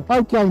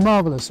 Okay,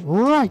 marvelous.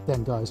 Right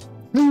then, guys.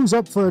 Who's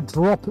up for a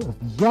drop of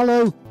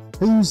yellow?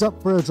 Who's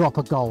up for a drop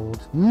of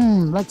gold?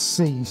 Let's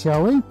see,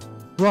 shall we?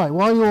 Right,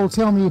 while you all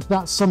tell me if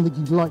that's something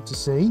you'd like to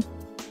see,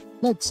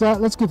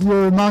 let's give you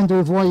a reminder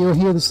of why you're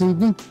here this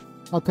evening.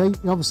 Okay,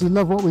 you obviously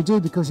love what we do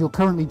because you're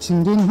currently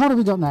tuned in. What have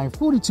we got now?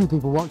 42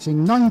 people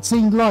watching,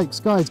 19 likes.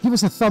 Guys, give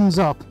us a thumbs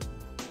up.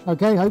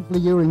 Okay,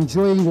 hopefully you're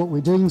enjoying what we're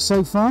doing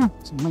so far.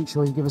 So make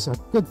sure you give us a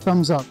good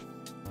thumbs up.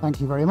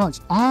 Thank you very much.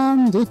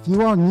 And if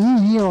you are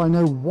new here, I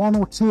know 1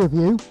 or 2 of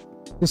you,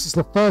 this is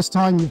the first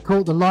time you've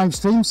caught the live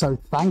stream, so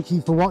thank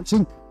you for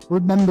watching.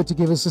 Remember to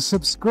give us a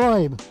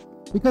subscribe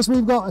because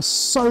we've got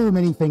so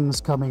many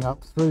things coming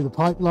up through the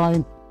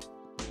pipeline.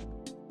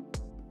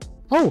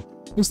 Oh,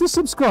 is the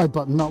subscribe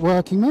button not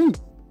working, mate?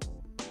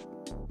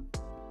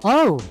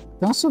 Oh,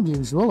 that's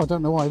unusual. I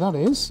don't know why that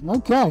is.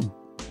 Okay.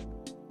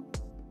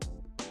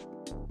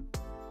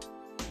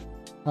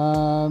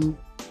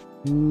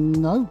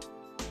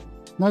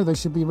 No, they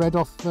should be read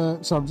off. Sorry,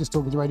 I'm just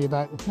talking to Radio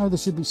about. No, they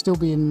should still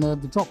be in the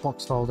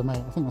Dropbox folder, mate.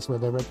 I think that's where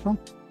they're read from.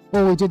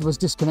 All we did was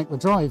disconnect the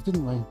drive,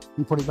 didn't we?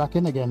 And put it back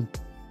in again.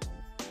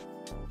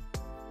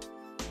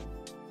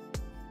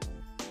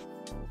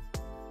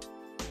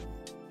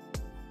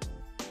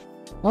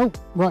 Oh,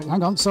 right,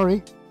 hang on,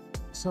 sorry.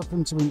 It's up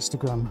into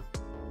Instagram.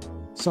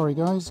 Sorry,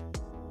 guys.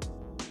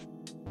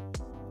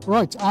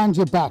 Right, and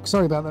you're back.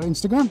 Sorry about that,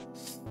 Instagram.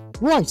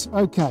 Right,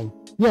 okay.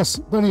 Yes,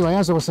 but anyway,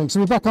 as I was saying, so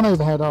we're back on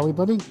overhead, are we,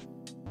 buddy?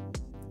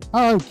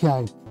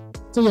 Okay.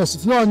 So yes,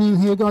 if you are new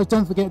here, guys,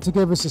 don't forget to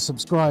give us a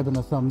subscribe and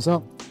a thumbs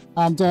up.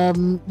 And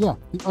yeah,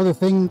 the other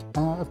thing,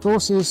 of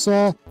course, is,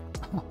 hey,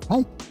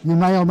 you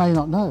may or may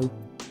not know,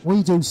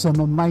 we do some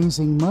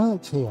amazing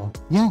merch here.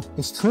 Yeah,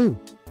 it's true.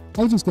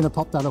 Adrian's going to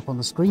pop that up on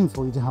the screen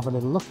for you to have a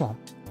little look at.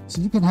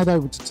 So you can head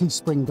over to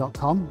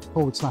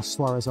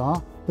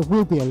teespring.com/SuarezR. There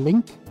will be a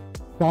link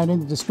down in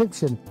the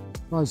description.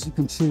 Guys, you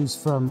can choose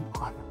from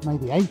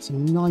maybe 80,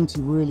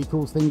 90 really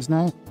cool things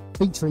now,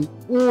 featuring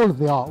all of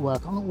the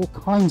artwork on all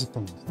kinds of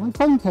things, like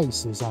phone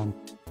cases and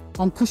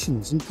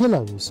cushions and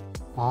pillows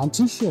and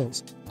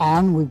t-shirts.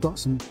 And we've got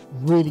some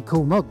really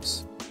cool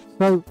mugs.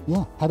 So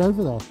yeah, head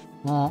over there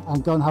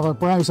and go and have a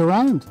browse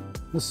around.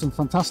 There's some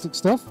fantastic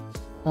stuff.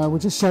 We're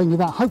just showing you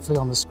that hopefully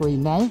on the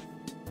screen now.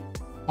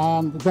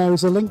 And there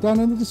is a link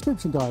down in the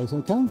description, guys,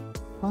 okay?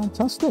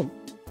 Fantastic.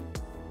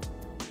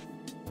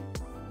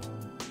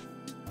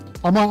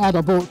 I might add,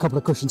 I bought a couple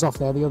of cushions off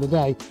there the other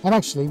day, and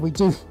actually we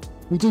do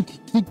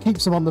keep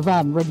some on the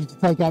van ready to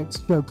take out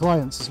to show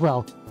clients as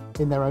well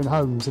in their own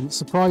homes, and it's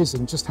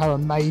surprising just how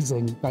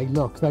amazing they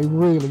look. They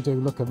really do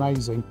look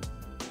amazing.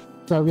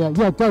 So yeah,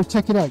 go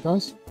check it out,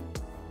 guys.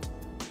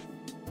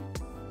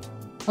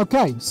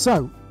 Okay,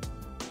 so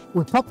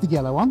we've popped the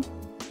yellow on.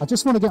 I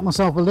just want to get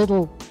myself a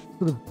little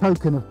sort of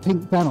token of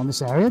pink down on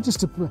this area, just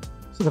to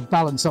sort of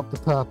balance up the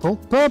purple.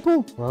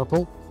 Purple.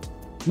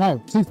 Now,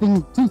 two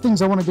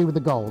things I want to do with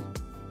the gold.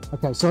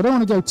 Okay, so I don't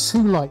want to go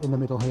too light in the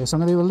middle here, so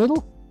I'm going to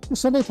do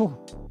just a little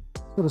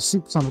sort of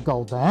soups on the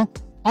gold there.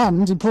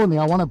 And importantly,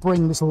 I want to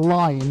bring this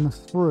line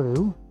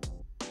through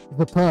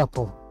the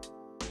purple,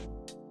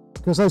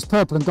 because those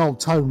purple and gold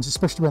tones,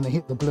 especially when they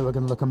hit the blue, are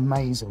going to look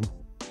amazing.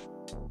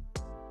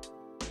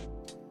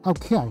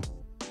 Okay.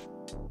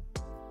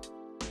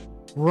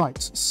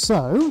 Right,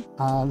 so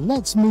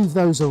let's move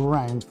those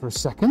around for a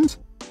second.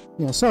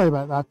 Yeah, sorry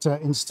about that,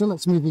 Insta.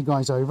 Let's move you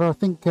guys over. I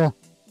think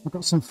I've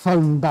got some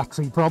phone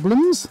battery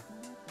problems.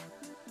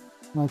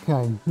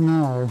 Okay,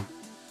 now,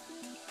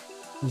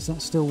 is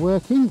that still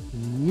working?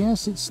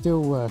 Yes, it's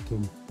still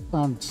working.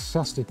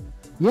 Fantastic.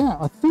 Yeah,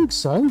 I think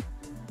so.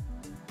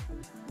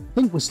 I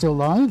think we're still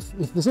live.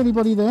 If there's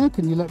anybody there,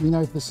 can you let me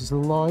know if this is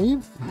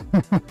live?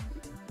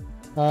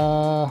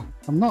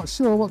 I'm not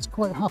sure what's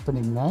quite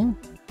happening now.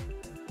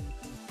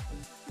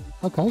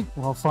 Okay,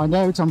 well, I'll find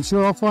out. I'm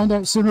sure I'll find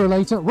out sooner or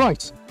later.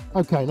 Right.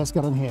 Okay, let's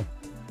get on here.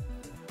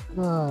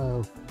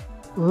 Oh,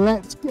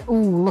 let's get... Oh,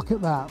 look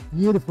at that.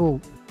 Beautiful.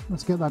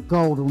 Let's get that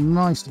gold all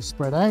nicely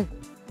spread out.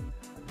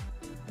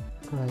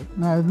 Great.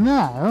 Now,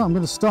 I'm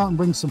going to start and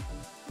bring some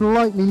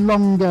slightly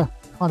longer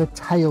kind of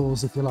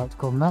tails, if you like to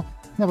call them that.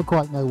 Never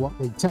quite know what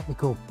the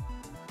technical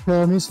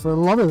term is for a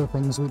lot of the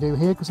things we do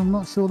here, because I'm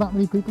not sure that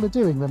many people are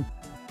doing them.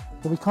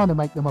 So we kind of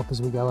make them up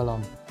as we go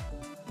along.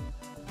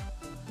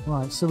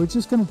 Right, so we're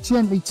just going to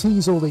gently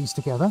tease all these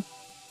together.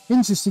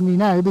 Interestingly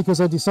now,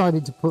 because I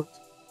decided to put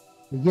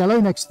the yellow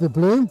next to the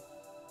blue,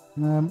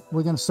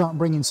 we're going to start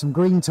bringing some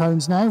green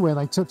tones now where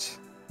they touch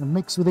and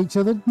mix with each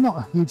other. Not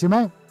a huge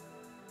amount.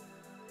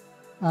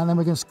 And then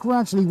we're going to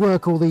gradually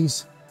work all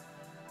these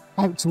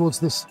out towards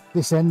this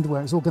end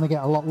where it's all going to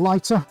get a lot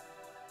lighter.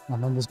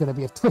 And then there's going to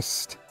be a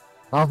twist.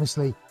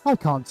 Obviously, I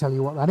can't tell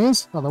you what that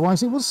is,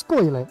 otherwise it will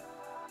spoil it.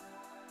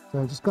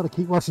 So just got to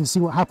keep watching and see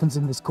what happens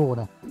in this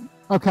corner.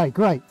 Okay,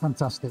 great,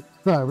 fantastic.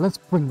 So let's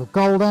bring the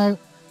gold out.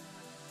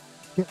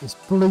 Get this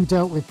blue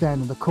dealt with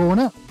down in the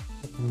corner.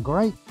 Looking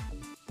great.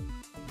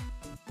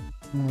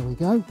 There we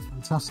go,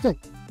 fantastic.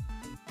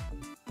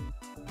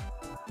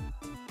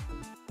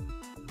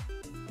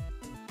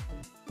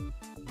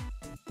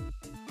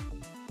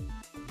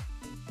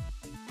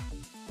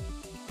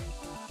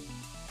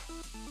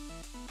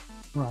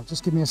 Right,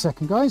 just give me a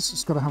second, guys.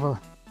 Just got to have a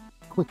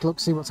quick look,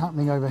 see what's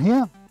happening over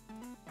here.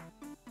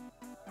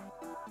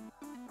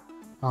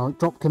 Oh, it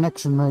dropped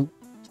connection, mate.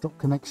 It's dropped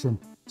connection.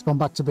 It's gone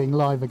back to being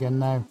live again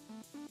now.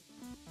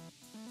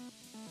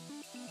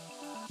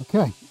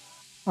 Okay.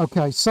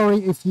 Okay, sorry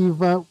if you've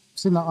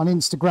seen that on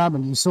Instagram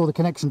and you saw the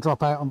connection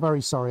drop out. I'm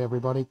very sorry,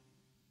 everybody.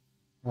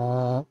 We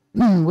are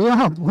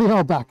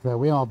back, though.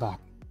 We are back.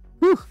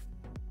 Whew.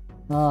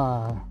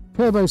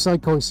 Turbo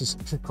Psychosis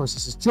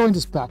has joined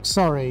us back.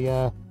 Sorry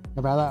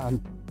about that.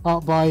 And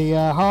art by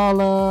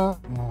Harla,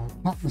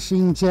 Cat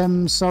Machine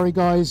Gems. Sorry,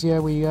 guys. Yeah,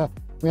 we had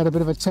a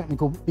bit of a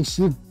technical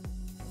issue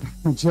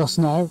just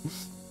now,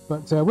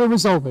 but we're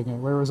resolving it.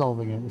 We're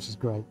resolving it, which is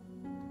great.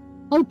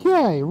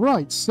 Okay,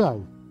 right.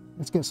 So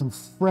let's get some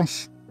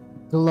fresh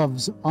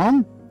gloves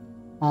on,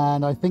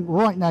 and I think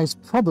right now is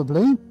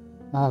probably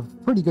a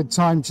pretty good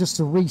time just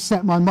to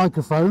reset my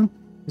microphone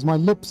because my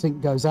lip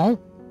sync goes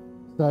out.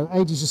 So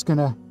Age is just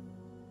gonna...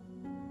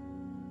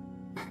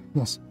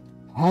 Yes.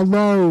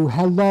 Hello,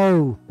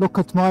 hello. Look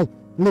at my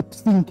lip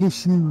sync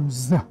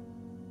issues.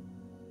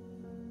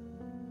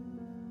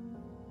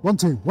 1,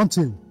 2, 1,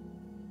 2.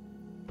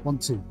 1,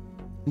 2.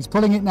 He's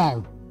pulling it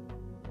now.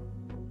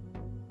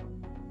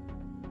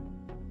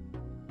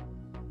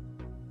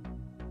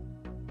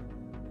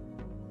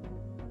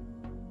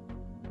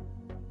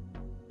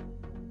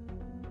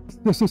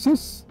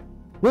 Yes.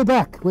 We're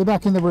back. We're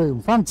back in the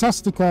room.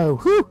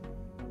 Fantastico. Whew.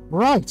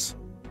 Right.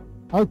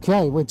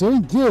 Okay, we're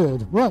doing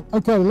good. Right.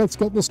 Okay, let's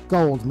get this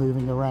gold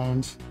moving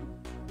around.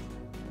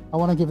 I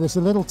want to give this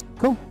a little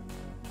tickle.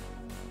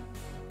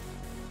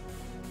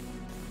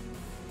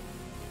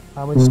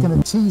 We're just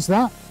going to tease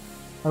that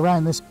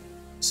around this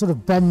sort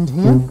of bend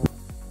here.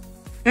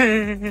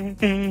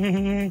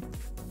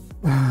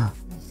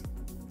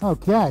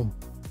 Okay,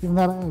 giving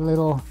that a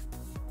little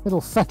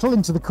fettle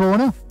into the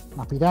corner.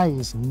 Happy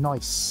days,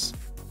 nice.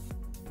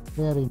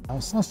 Very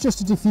nice. That's just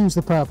to diffuse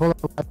the purple.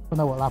 I don't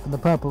know what'll happen. The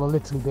purple will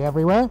literally be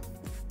everywhere.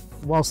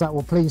 Whilst that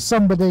will please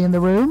somebody in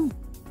the room.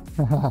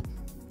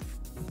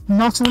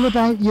 Not all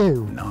about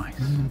you. Nice.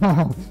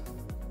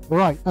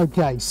 Right,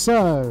 okay,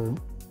 so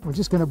we're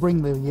just going to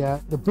bring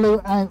the blue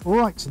out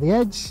right to the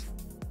edge.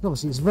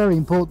 Obviously, it's very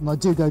important I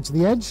do go to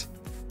the edge.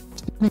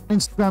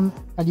 Instagram,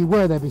 and you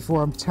were there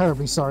before. I'm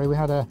terribly sorry. We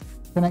had a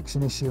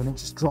connection issue and it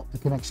just dropped the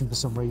connection for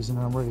some reason,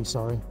 and I'm really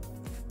sorry.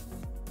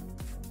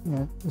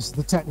 Yeah, this is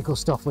the technical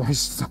stuff. We're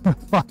just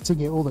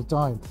fighting it all the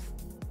time.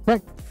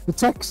 The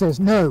tech says,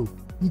 no,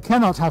 you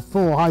cannot have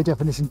 4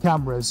 high-definition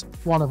cameras,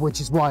 one of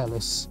which is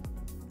wireless.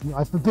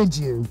 I forbid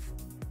you.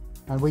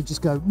 And we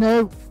just go,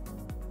 no,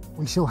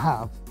 we shall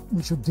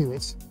do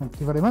it. Thank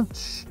you very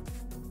much.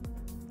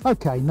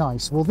 Okay,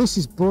 nice. Well, this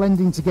is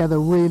blending together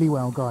really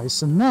well, guys.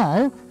 So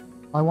now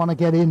I want to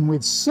get in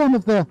with some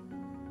of the...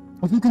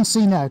 If you can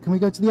see now, can we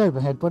go to the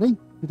overhead, buddy?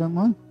 If you don't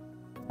mind.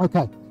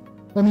 Okay,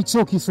 let me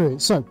talk you through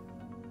it. So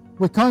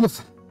we're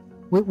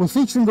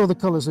featuring all the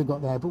colours we've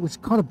got there, but we're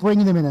kind of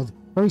bringing them in a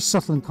very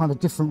subtle and kind of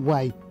different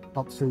way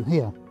up through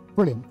here.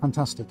 Brilliant,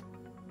 fantastic.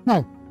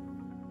 Now,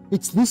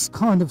 it's this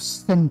kind of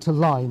centre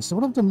line. So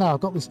what I've done now, I've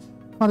got this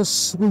kind of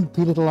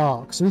swoopy little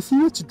arc. So if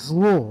you were to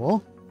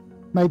draw,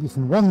 maybe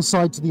from one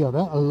side to the other,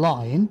 a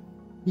line,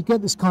 you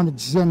get this kind of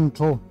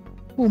gentle,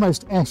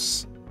 almost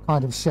S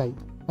kind of shape.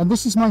 And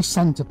this is my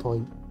centre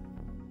point.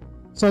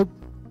 So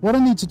what I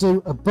need to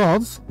do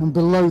above and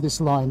below this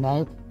line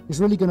now is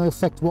really going to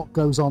affect what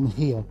goes on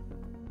here.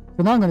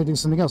 So now I'm going to do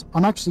something else.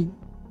 I'm actually,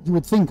 you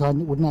would think I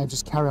would now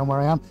just carry on where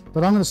I am,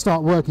 but I'm going to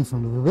start working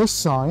from this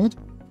side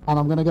and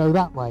I'm going to go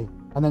that way.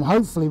 And then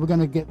hopefully we're going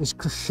to get this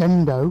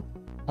crescendo,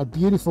 a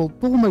beautiful,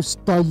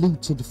 almost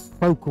diluted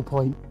focal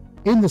point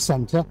in the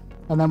center.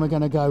 And then we're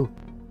going to go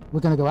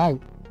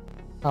out.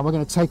 And we're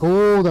going to take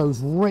all those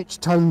rich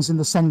tones in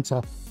the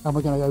center and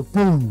we're going to go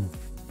boom.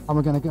 And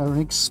we're going to go and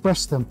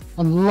express them.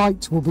 And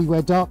light will be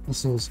where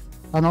darkness is.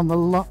 And on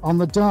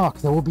the dark,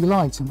 there will be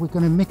light. And we're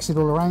going to mix it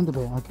all around a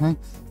bit, okay?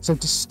 So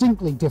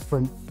distinctly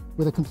different,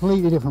 with a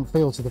completely different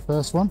feel to the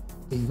first one,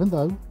 even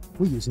though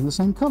we're using the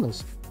same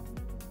colors.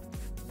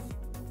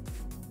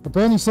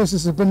 Bernie says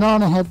there's a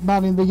banana head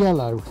man in the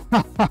yellow.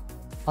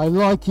 I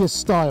like your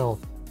style.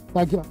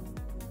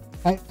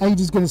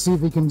 Aida's going to see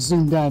if he can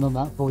zoom down on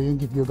that for you and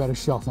give you a better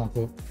shot at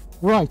it.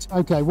 Right,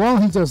 okay, while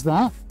he does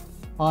that,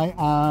 I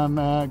am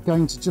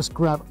going to just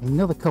grab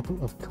another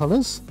couple of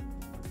colours,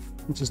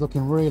 which is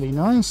looking really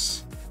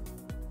nice.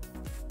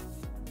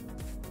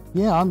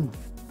 Yeah,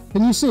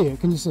 can you see it?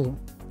 Can you see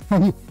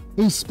it?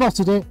 He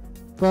spotted it,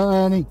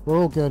 Bernie. We're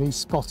all good, he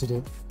spotted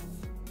it.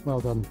 Well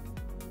done.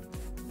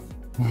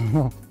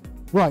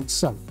 Right,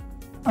 so,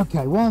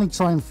 okay, while he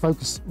tries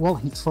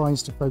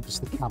to focus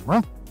the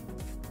camera,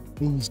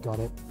 he's got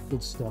it.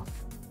 Good stuff.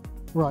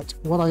 Right,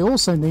 what I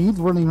also need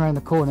running around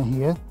the corner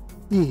here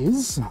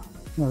is,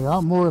 there we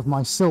are, more of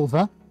my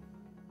silver,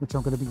 which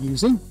I'm going to be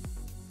using.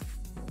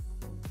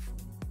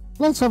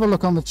 Let's have a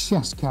look on the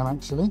chest cam,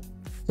 actually.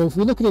 So if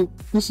we look at it,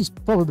 this is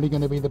probably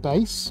going to be the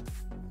base.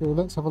 So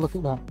let's have a look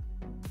at that.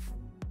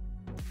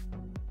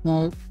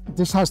 Now,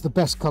 this has the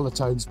best colour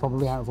tones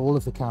probably out of all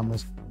of the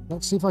cameras.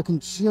 Let's see if I can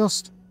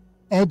just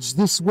edge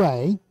this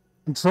way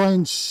and try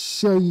and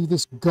show you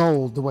this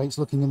gold the way it's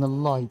looking in the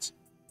light.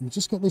 You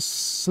just get this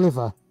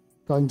sliver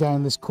going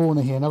down this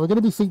corner here. Now we're going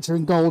to be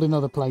featuring gold in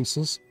other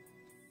places,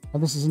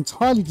 and this is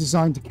entirely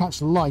designed to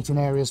catch light in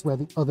areas where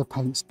the other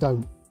paints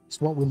don't. It's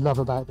what we love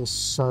about this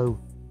so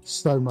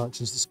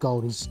much, is this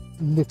gold is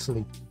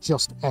literally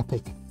just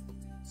epic.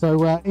 So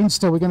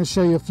Insta, we're going to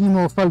show you a few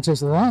more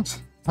photos of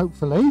that,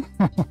 hopefully.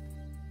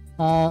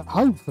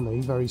 Hopefully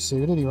very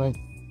soon anyway.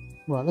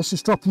 Right, let's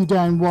just drop you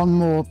down one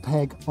more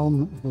peg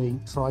on the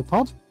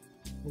tripod.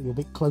 Get you a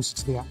bit closer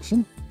to the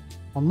action.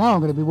 And now I'm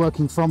going to be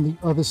working from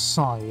the other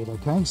side,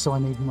 okay? So I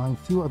need my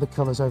few other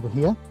colours over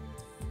here.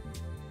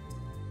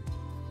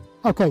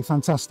 Okay,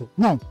 fantastic.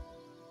 Now,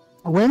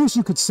 whereas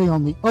you could see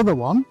on the other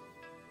one,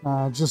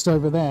 just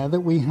over there, that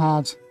we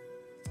had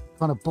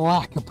kind of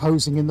black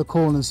opposing in the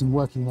corners and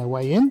working their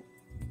way in.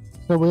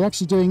 So we're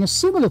actually doing a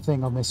similar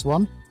thing on this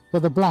one,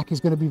 but the black is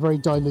going to be very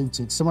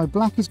diluted. So my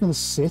black is going to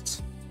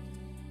sit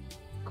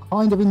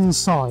kind of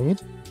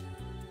inside,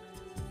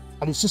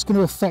 and it's just going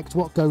to affect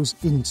what goes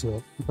into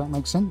it, if that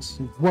makes sense.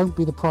 It won't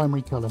be the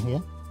primary colour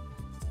here.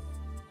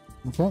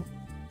 Okay.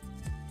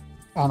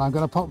 And I'm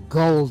going to pop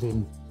gold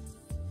in.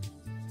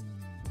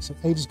 So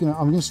I'm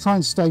going to try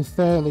and stay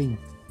fairly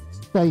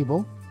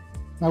stable.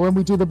 Now when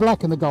we do the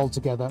black and the gold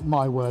together,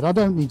 my word, I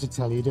don't need to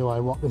tell you, do I,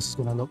 what this is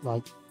going to look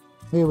like.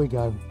 Here we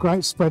go.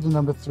 Great spreader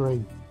number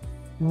 3.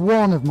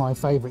 One of my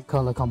favourite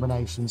colour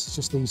combinations,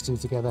 just these two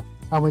together.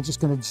 And we're just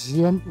going to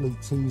gently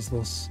tease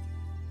this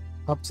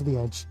up to the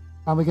edge.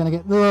 And we're going to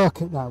get,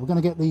 look at that, we're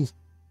going to get these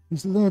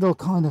little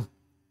kind of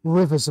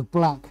rivers of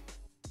black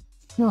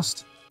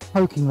just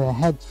poking their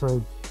head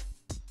through.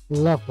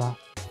 Love that.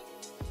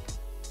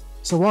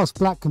 So whilst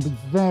black can be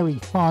very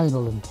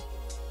final and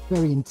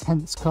very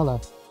intense colour,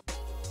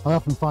 I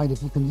often find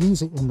if you can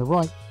use it in the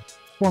right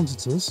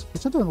quantities,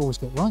 which I don't always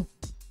get right,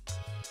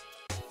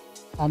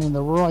 and in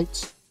the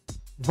right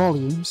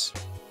volumes,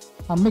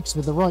 and mixed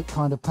with the right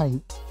kind of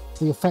paint,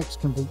 the effects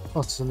can be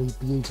utterly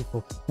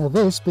beautiful. Now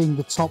this, being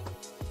the top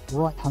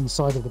right hand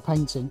side of the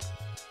painting,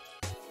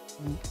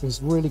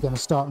 is really going to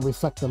start and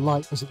reflect the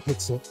light as it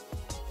hits it.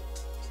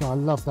 So I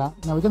love that.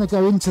 Now we're going to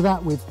go into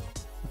that with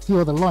a few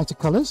other lighter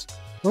colours.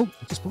 Oh,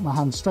 I just put my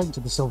hand straight into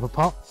the silver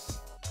pot.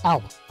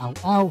 Ow, ow,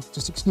 ow.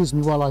 Just excuse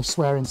me while I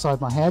swear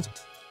inside my head.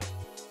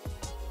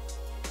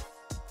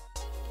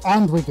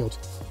 And we're good.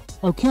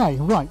 Okay,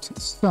 right,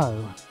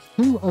 so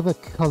two other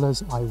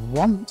colours I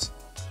want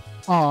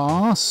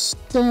are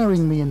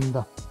staring me in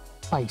the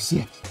face.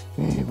 Yes,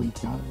 there we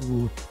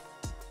go.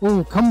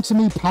 Oh, come to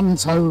me,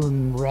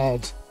 Pantone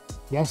Red.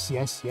 Yes,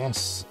 yes,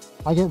 yes.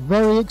 I get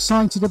very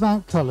excited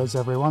about colours,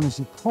 everyone, as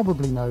you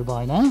probably know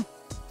by now.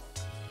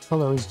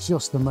 Colour is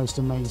just the most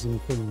amazing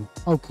thing.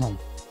 Okay.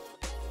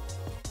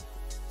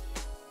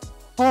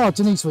 Oh,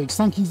 Denise Weeks,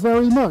 thank you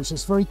very much.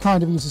 It's very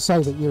kind of you to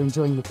say that you're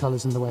enjoying the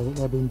colours and the way that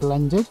they're being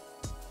blended.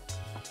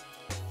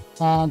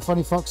 And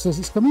Funny Fox says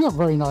it's coming up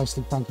very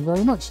nicely. Thank you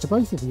very much to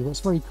both of you.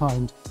 That's very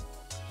kind.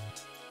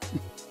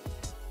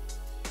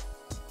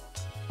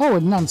 Oh,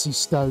 and Nancy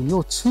Stone,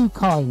 you're too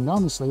kind,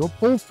 honestly.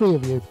 All three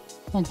of you.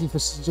 Thank you for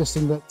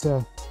suggesting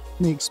that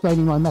me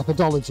explaining my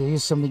methodology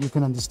is something you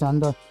can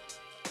understand. I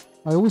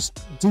always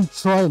do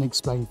try and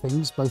explain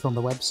things, both on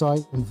the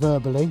website and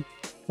verbally,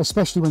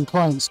 especially when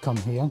clients come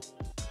here.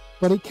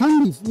 But it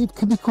can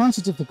be quite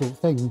a difficult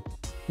thing,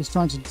 is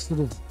trying to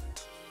sort of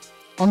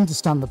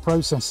understand the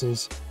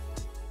processes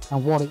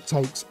and what it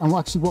takes, and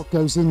actually what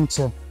goes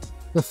into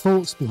the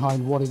thoughts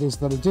behind what it is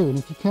that I do. And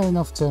if you care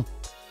enough to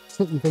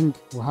sit and think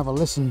or have a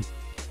listen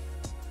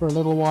for a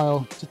little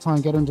while to try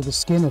and get under the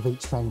skin of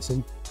each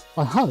painting,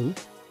 I hope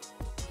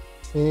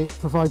it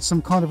provides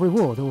some kind of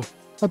reward or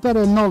a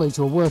better knowledge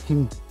or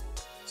working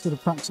sort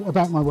of practice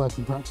about my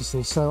working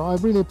practices. So I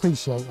really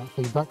appreciate that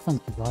feedback.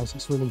 Thank you guys,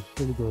 it's really,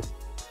 really good.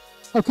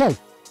 Okay,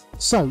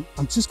 so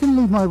I'm just going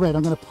to leave my red.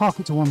 I'm going to park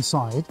it to one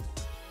side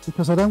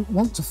because I don't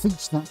want to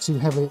feature that too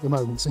heavily at the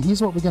moment. So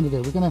here's what we're going to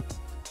do.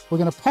 We're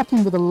going to pop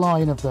in with a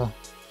line of the,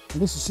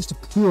 and this is just a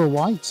pure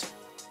white,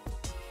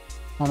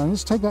 and I'm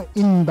just take that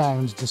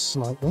inbound just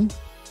slightly,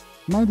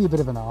 maybe a bit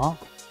of an arc.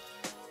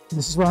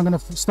 This is where I'm going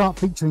to start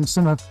featuring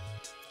some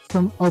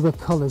other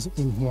colours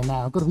in here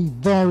now. I've got to be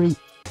very,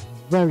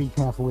 very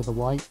careful with the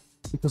white,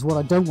 because what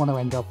I don't want to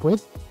end up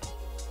with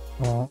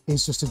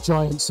is just a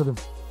giant sort of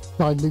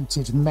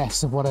diluted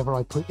mess of whatever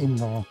I put in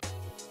there.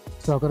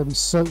 So I've got to be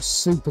so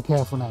super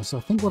careful now. So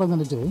I think what I'm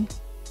going to do,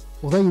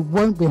 although you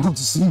won't be able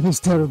to see this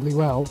terribly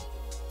well,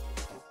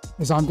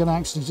 is I'm going to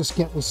actually just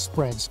get this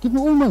spread.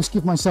 Almost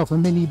give myself a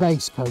mini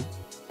base coat.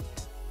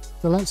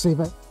 So let's see if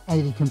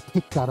Adi can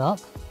pick that up.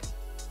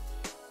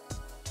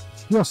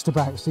 Just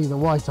about see the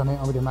white on it,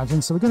 I would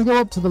imagine. So we're going to go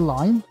up to the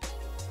line.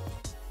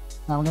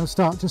 Now we're going to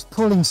start just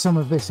pulling some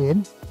of this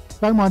in.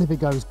 Don't mind if it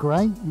goes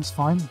grey, it's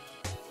fine.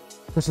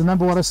 Because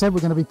remember what I said, we're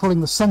going to be pulling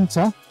the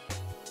centre,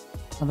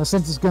 and the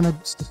centre's going to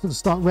sort of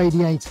start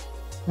radiate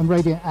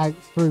out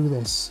through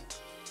this.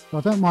 So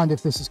I don't mind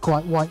if this is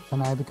quite white for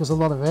now, because a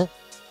lot of it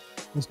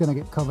is going to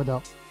get covered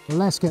up. But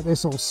let's get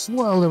this all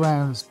swirled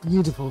around. It's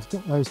beautiful.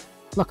 Get those.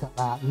 Look at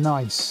that.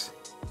 Nice.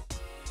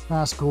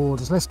 That's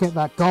gorgeous. Let's get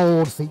that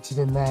gold featured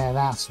in there.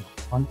 That's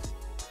fun.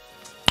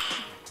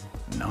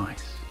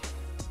 Nice.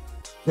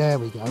 There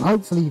we go.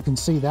 Hopefully you can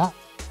see that.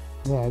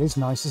 Yeah, it is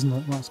nice, isn't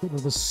it? Right, let's get rid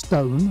of the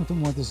stone. I don't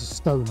know why there's a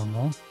stone on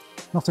there.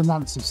 Not a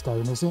Nancy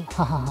stone, is it?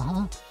 Ha ha ha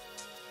ha.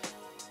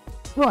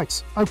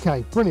 Right.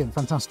 Okay. Brilliant.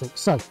 Fantastic.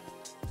 So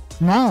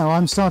now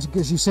I'm starting,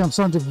 as you see, I'm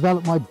starting to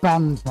develop my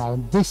band now,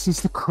 and this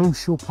is the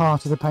crucial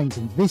part of the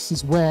painting. This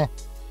is where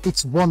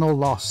it's won or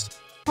lost.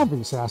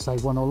 Obviously, I say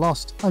won or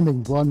lost. I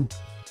mean won,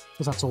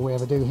 because that's all we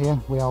ever do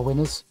here. We are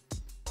winners.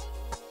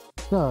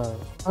 So,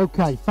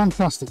 okay,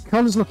 fantastic.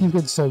 Colour's looking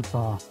good so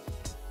far.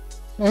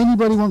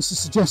 Anybody wants to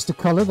suggest a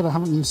colour that I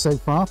haven't used so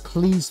far,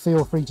 please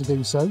feel free to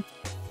do so.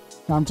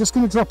 Now, I'm just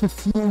going to drop a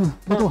few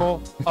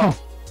little...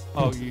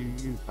 Oh, you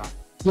used that.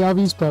 Yeah, I've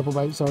used purple,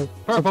 mate, sorry.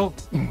 Purple?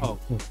 Oh,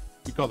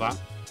 you got that.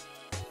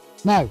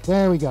 Now,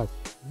 there we go.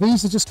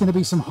 These are just going to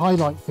be some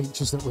highlight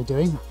features that we're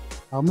doing.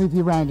 I'll move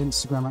you around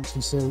Instagram,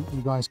 actually, so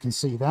you guys can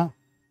see that.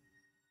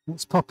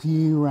 Let's pop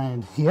you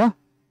around here.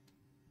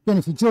 Again,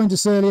 if you joined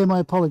us earlier, my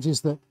apologies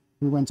that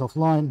we went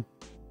offline.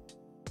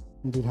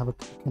 We did have a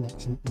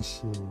connection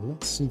issue.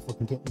 Let's see if I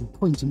can get you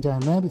pointing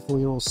down there before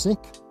you're all sick.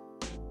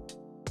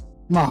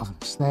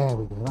 Marvellous. There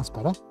we go. That's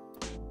better.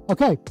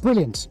 Okay,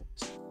 brilliant.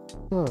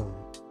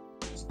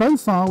 So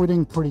far, we're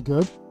doing pretty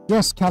good.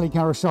 Yes, Kali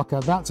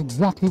Karashoka, that's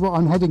exactly what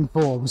I'm heading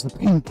for, was the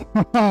pink.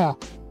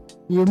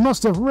 You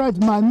must have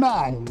read my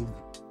mind.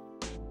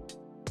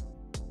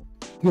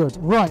 Good.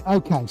 Right,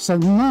 okay. So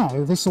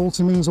now, this all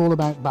to me is all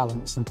about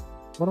balance. And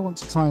what I want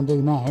to try and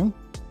do now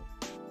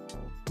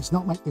is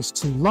not make this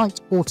too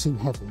light or too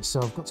heavy.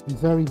 So I've got to be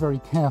very, very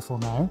careful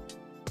now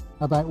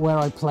about where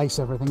I place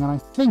everything. And I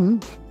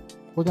think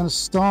we're going to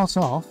start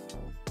off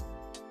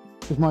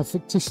with my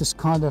fictitious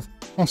kind of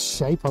S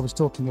shape I was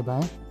talking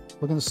about.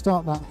 We're going to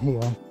start that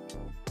here.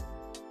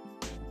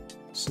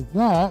 So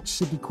that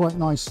should be quite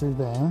nice through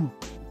there.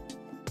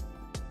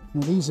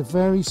 Now these are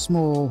very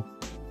small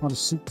kind of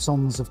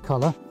soupçons of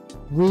colour.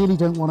 Really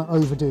don't want to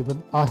overdo, but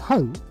I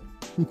hope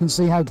you can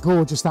see how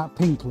gorgeous that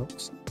pink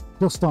looks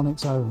just on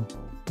its own,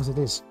 as it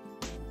is.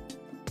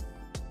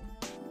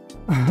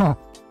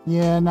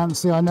 Yeah,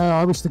 Nancy, I know.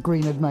 I wish the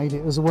green had made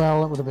it as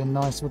well. That would have been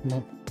nice, wouldn't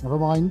it? Never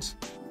mind.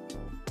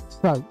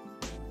 So,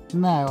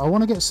 now I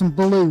want to get some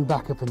blue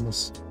back up in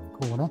this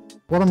corner.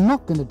 What I'm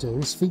not going to do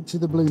is feature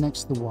the blue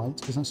next to the white,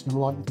 because that's going to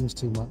lighten things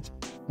too much.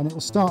 And it will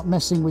start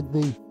messing with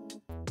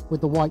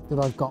the white that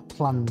I've got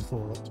planned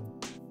for it.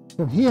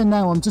 So here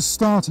now I'm just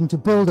starting to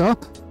build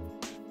up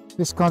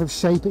this kind of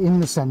shape in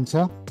the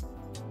centre.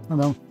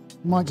 And I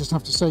might just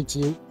have to say to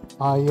you,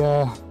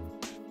 I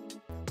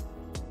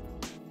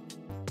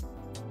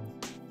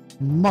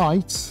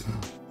might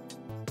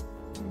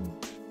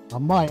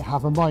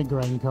have a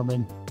migraine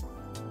coming.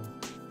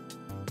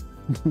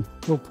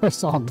 We'll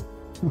press on.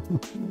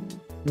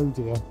 Oh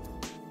dear.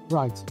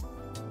 Right.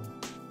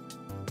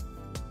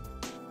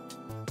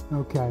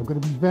 Okay, I'm going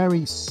to be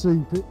very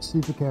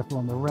super careful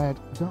on the red.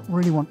 I don't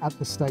really want at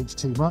this stage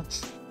too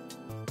much.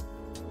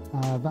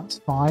 That's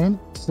fine.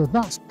 So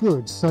that's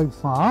good so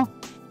far.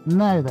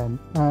 Now then,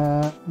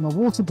 my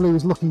water blue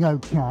is looking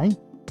okay,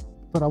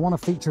 but I want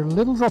to feature a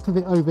little drop of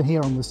it over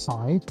here on the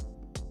side.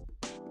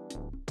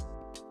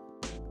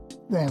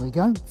 There we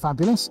go,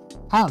 fabulous.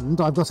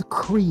 And I've got a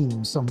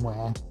cream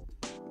somewhere.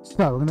 So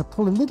I'm going to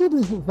pull a little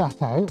bit of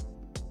that out,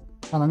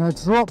 and I'm going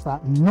to drop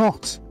that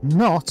not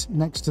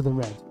next to the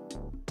red.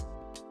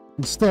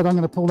 Instead, I'm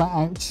going to pull that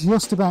out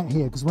just about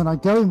here, because when I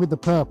go in with the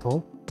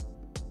purple,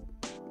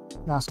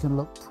 that's going to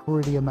look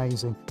pretty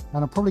amazing.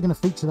 And I'm probably going to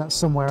feature that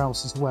somewhere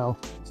else as well.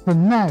 So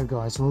now,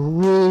 guys, we're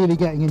really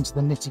getting into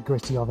the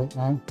nitty-gritty of it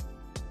now.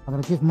 I'm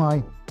going to give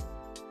my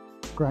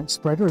grout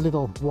spreader a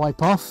little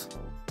wipe off.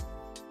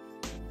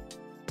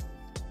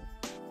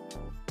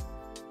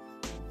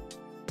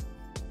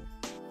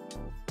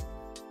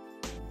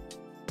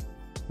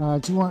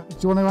 Do you want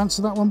to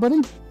answer that one,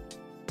 buddy?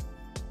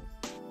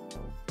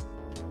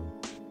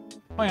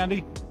 Hi,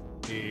 Andy.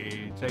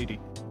 It's AD.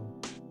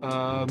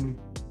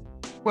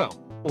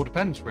 Well, all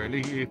depends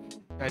really. If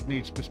Ed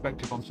needs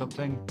perspective on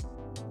something,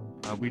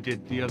 we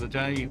did the other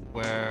day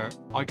where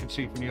I could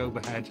see from the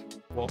overhead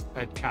what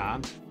Ed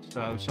can't.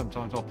 So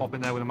sometimes I'll pop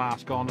in there with a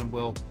mask on and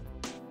we'll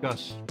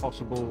discuss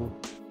possible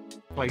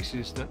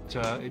places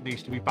that it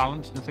needs to be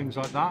balanced and things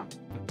like that.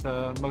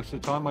 But most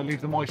of the time I leave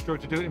the maestro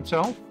to do it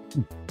himself.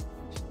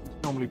 It's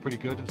normally pretty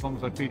good as long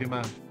as I feed him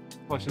a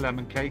slice of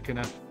lemon cake and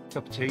a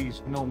cup of tea.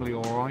 He's normally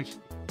all right.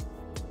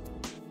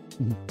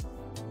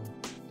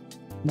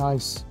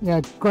 Nice.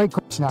 Yeah, great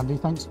question, Andy.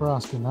 Thanks for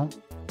asking that.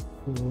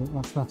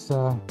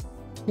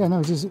 Yeah,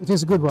 no, it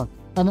is a good one.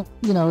 And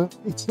you know,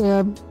 it's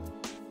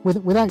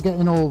without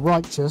getting all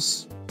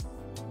righteous,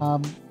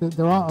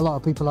 there aren't a lot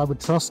of people I would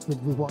trust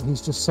with what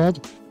he's just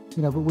said.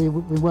 You know, but we've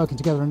been working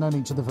together and known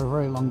each other for a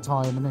very long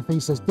time. And if he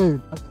says,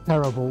 "Dude, that's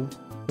terrible,"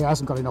 it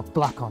hasn't got enough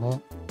black on it.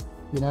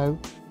 You know,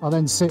 I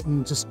then sit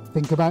and just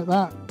think about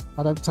that.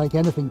 I don't take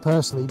anything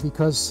personally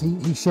because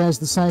he shares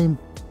the same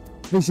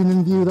vision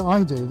and view that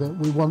I do, that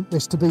we want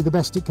this to be the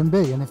best it can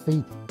be. And if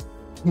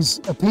his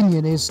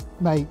opinion is,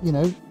 mate, you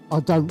know, I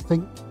don't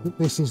think that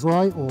this is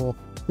right, or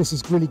this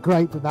is really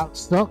great but that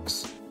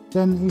sucks,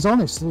 then he's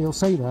honest, he'll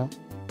say that,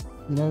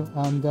 you know.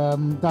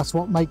 And that's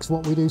what makes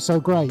what we do so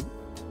great.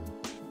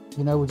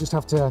 You know, we just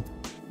have to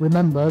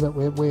remember that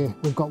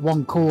we've got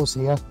one cause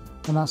here,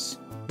 and that's,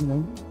 you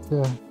know,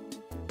 to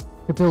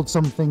build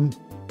something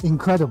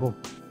incredible.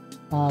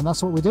 And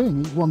that's what we're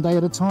doing, one day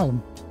at a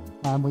time.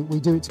 And we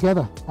do it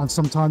together, and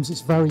sometimes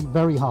it's very,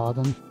 very hard,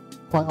 and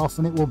quite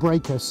often it will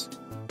break us,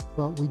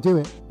 but we do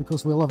it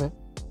because we love it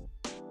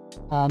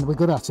and we're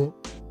good at it.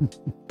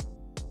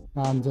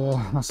 And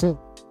that's it.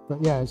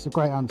 But yeah, it's a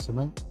great answer,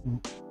 mate.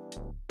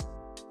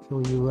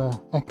 Sure you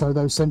echo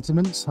those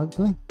sentiments,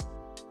 hopefully.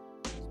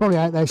 He's probably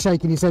out there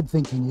shaking his head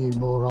thinking, you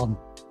moron.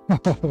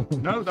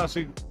 No, that's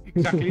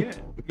exactly it.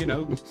 You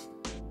know,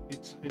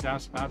 it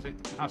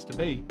has to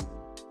be.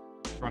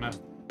 Trying to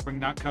bring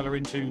that colour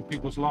into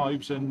people's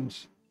lives, and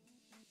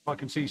if I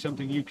can see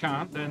something you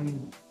can't,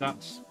 then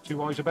that's two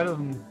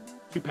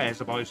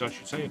pairs of eyes, I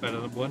should say, are better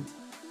than one.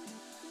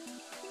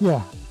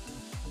 Yeah.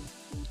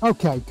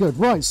 Okay, good.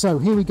 Right, so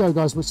here we go,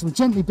 guys. We're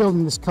gently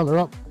building this colour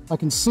up. I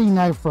can see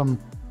now from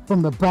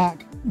the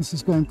back, this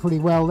is going pretty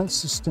well.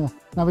 Let's just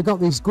now we've got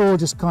these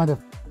gorgeous kind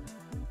of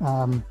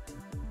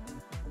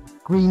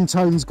green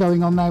tones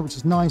going on now, which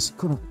is nice,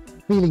 kind of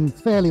feeling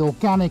fairly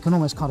organic and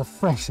almost kind of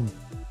fresh and,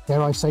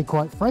 dare I say,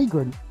 quite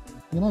fragrant.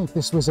 You know, if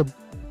this was a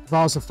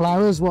vase of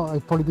flowers,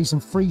 it'd probably be some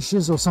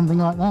freesias or something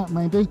like that,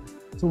 maybe.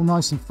 It's all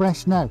nice and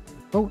fresh now.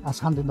 Oh, that's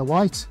hand in the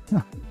white.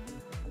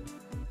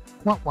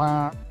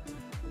 Wah.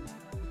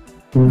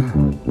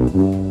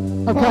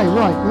 Okay,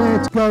 right,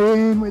 let's go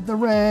in with the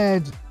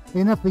red.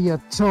 Enough of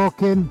your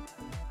talking.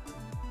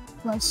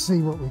 Let's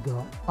see what we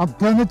got. I'm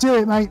gonna do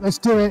it, mate. Let's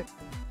do it.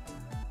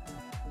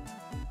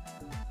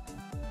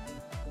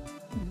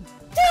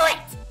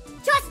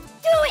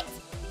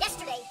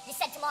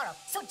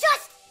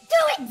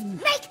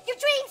 Make your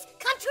dreams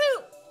come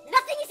true.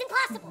 Nothing is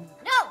impossible.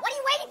 No, what are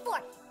you waiting for?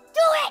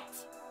 Do it.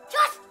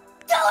 Just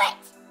do it.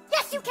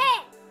 Yes, you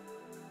can.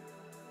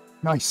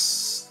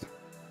 Nice.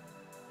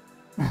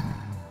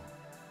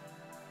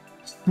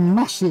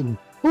 Smashing.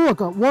 Oh, I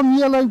got one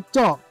yellow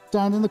dot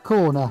down in the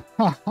corner.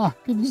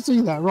 Can you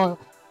see that right?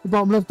 The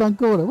bottom left-hand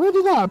corner. Where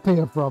did that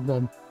appear from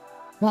then?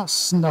 That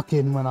snuck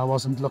in when I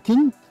wasn't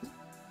looking.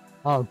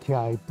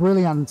 Okay,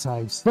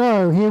 brilliante.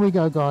 So here we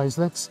go, guys.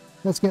 Let's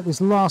get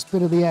this last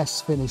bit of the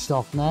S finished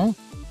off now.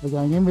 We're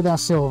going in with our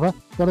silver.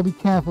 Got to be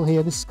careful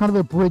here. This is kind of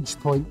a bridge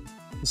point,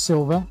 the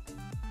silver.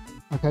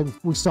 Okay,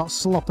 we start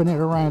slopping it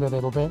around a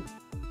little bit.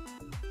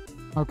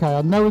 Okay,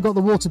 I know we've got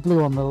the water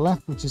blue on the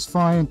left, which is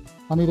fine.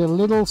 I need a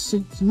little,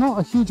 not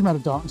a huge amount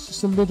of darkness,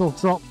 just a little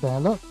drop there,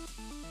 look.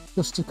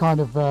 Just to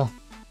kind of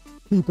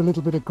keep a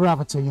little bit of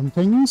gravity and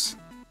things.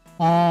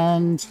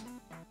 And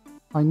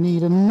I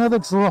need another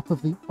drop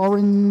of the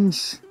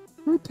orange.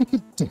 Can we pick a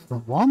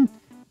different one?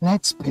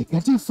 Let's pick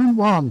a different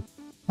one.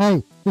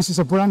 Hey, this is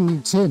a brand new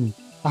tin.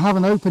 I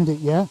haven't opened it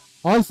yet.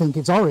 I think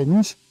it's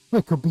orange. Well,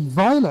 it could be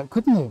violet,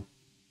 couldn't it?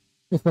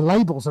 If the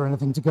labels are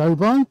anything to go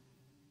by.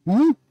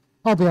 Eh?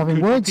 I'll be having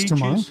words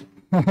tomorrow.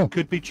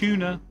 Could be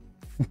tuna.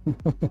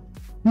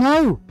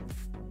 No!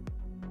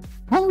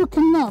 How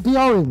can that be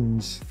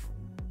orange?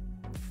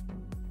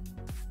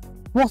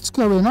 What's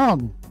going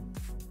on?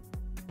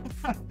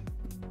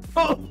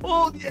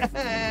 Oh,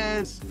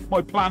 yes!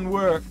 My plan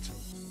worked.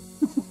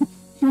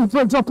 Should we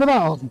put a drop of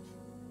that on?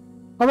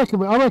 I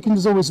reckon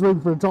there's always room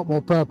for a drop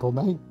more purple,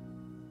 mate.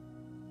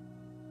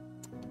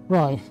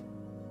 Right.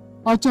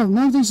 I don't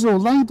know, these are all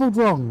labelled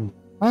wrong.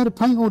 I had a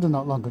paint order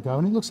not long ago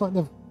and it looks like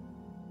they've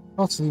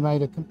utterly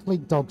made a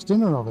complete dog's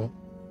dinner of it.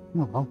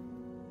 Oh well,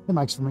 it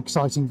makes for an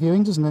exciting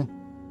viewing, doesn't it?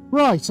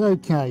 Right,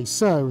 okay,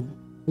 so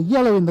the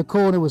yellow in the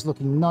corner was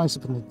looking nice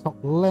up in the top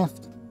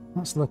left.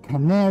 That's the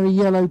canary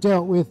yellow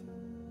dealt with.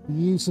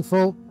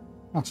 Beautiful.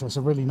 Actually, it's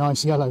a really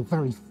nice yellow,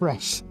 very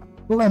fresh.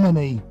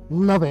 Lemony,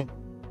 love it.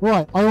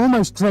 Right, I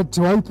almost dread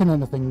to open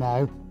anything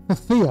now for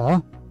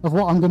fear of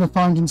what I'm going to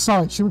find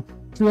inside. Should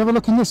we have a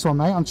look in this one,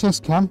 mate, on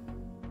chest cam?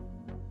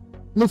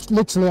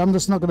 Literally, I'm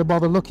just not going to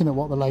bother looking at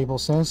what the label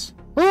says.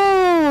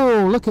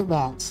 Oh, look at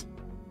that.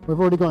 We've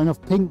already got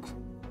enough pink.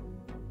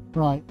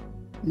 Right,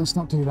 let's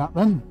not do that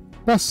then.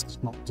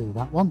 Best not do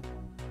that one.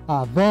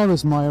 There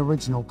is my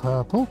original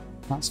purple.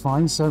 That's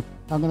fine. So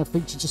I'm going to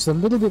feature just a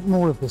little bit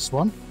more of this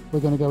one. We're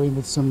going to go in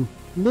with some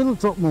little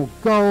drop more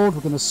gold.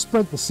 We're going to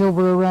spread the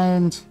silver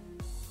around.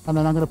 And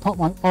then I'm going to pop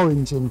my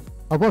orange in.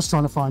 I was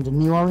trying to find a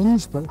new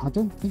orange, but I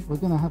don't think we're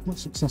going to have much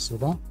success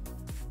with that.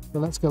 So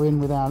let's go in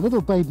with our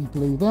little baby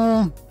blue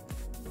there.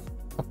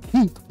 I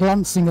keep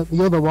glancing at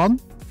the other one.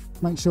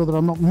 Make sure that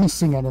I'm not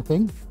missing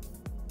anything,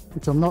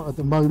 which I'm not at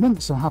the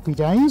moment, so happy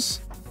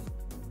days.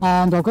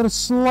 And I've got a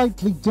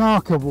slightly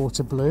darker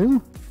water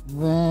blue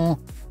there.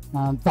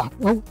 And that,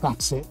 oh,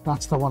 that's it.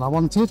 That's the one I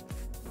wanted.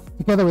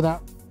 Together with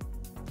that,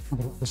 I'll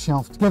get it off the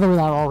shelf. Together with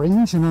our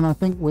orange, and then I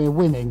think we're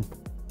winning.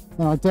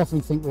 And I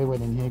definitely think we're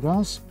winning here,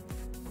 guys.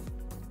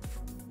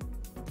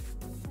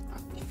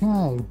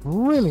 Okay,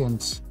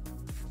 brilliant.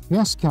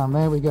 Yes, Cam,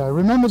 there we go.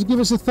 Remember to give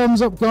us a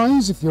thumbs up,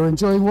 guys, if you're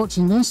enjoying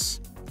watching this.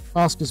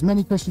 Ask as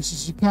many questions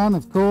as you can,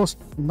 of course,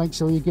 and make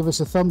sure you give us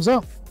a thumbs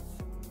up.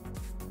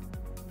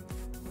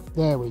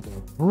 There we go.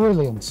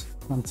 Brilliant.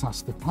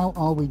 Fantastic. How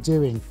are we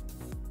doing?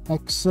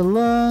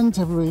 Excellent.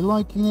 Everybody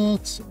liking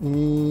it?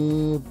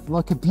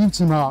 Like a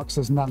beauty mark,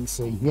 says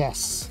Nancy.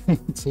 Yes,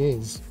 it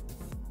is.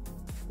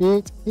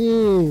 It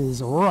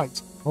is.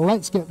 Right.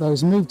 Let's get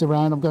those moved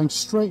around. I'm going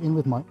straight in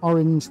with my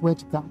orange. Where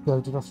did that go?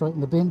 Did I throw it in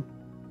the bin?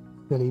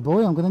 Silly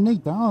boy. I'm going to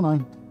need that, aren't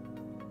I?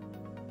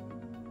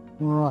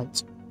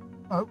 Right.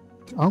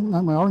 Oh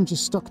no, my orange is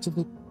stuck to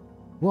the...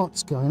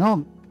 What's going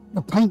on?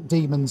 The paint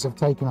demons have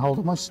taken hold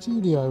of my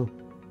studio.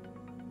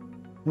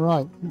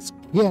 Right, let's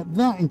get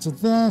that into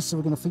there. So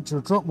we're going to feature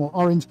a drop more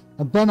orange,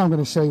 and then I'm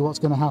going to show you what's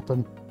going to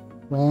happen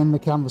when the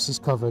canvas is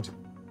covered.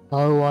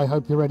 Oh, I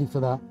hope you're ready for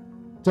that.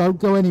 Don't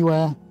go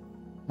anywhere.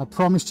 I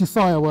promised you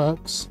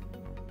fireworks.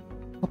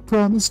 I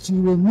promised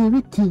you a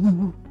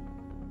miracle.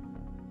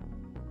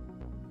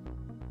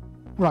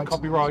 Right.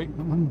 Copyright.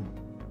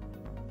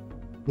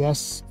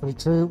 Yes, very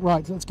true.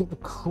 Right, let's get the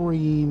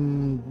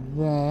cream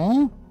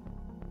there.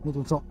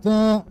 Little drop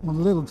there. A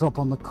little drop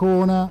on the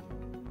corner.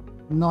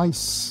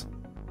 Nice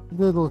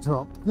little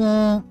drop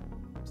there.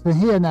 So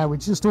here now we're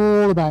just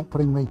all about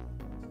putting the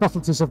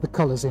subtleties of the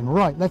colours in.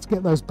 Right, let's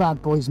get those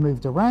bad boys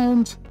moved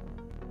around.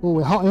 Oh,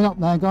 we're hotting up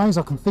now, guys.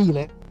 I can feel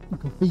it. I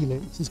can feel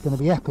it. This is going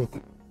to be epic.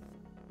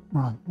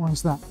 Right, why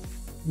is that?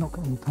 Not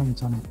got any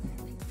paint on it.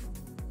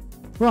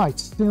 Right,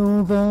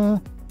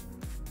 silver.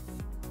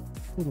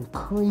 Bit of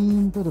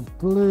cream, bit of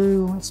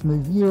blue. Let's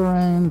move you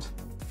around.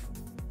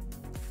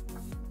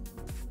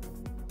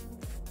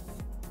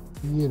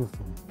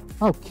 Beautiful.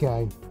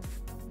 Okay.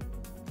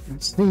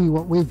 Let's see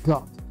what we've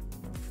got.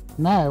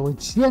 Now we're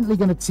gently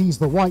going to tease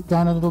the white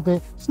down a little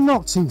bit. It's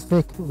not too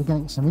thick, but we're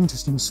getting some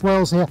interesting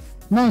swirls here.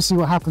 Now see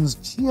what happens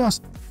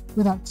just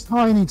with that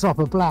tiny drop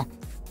of black.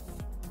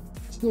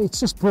 It's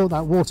just brought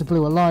that water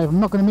blue alive. I'm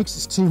not going to mix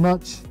this too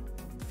much.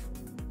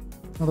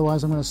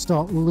 Otherwise I'm going to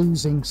start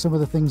losing some of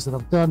the things that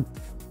I've done.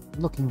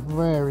 Looking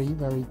very,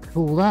 very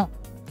cool, that.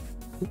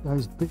 Get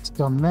those bits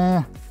done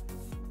there.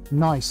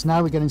 Nice.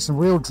 Now we're getting some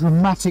real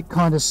dramatic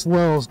kind of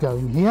swirls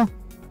going here.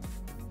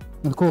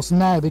 And of course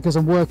now, because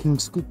I'm working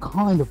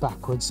kind of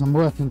backwards, I'm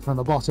working from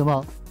the bottom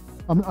up.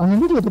 I'm a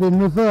little bit in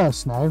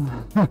reverse now,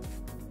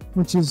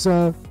 which is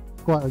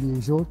quite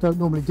unusual. Don't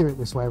normally do it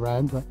this way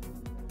around, but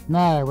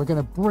now we're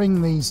going to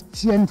bring these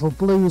gentle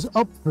blues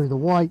up through the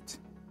white,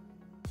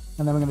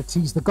 and then we're going to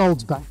tease the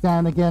golds back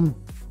down again.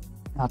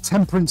 Our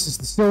temperance is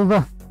the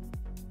silver.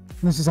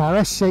 And this is our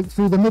S shape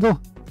through the middle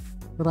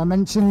that I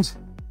mentioned.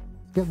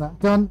 Get that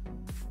done.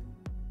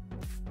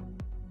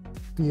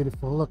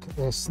 Beautiful. Look at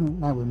this.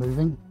 Now we're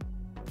moving.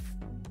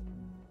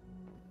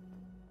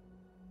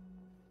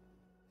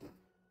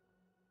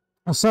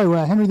 So,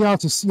 Henry the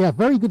Artist, yeah,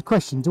 very good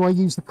question. Do I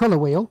use the colour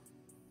wheel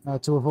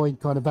to avoid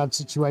kind of bad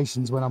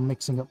situations when I'm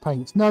mixing up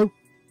paints? No.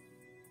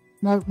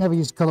 No, never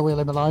used a colour wheel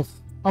in my life.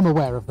 I'm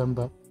aware of them,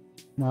 but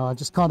no, I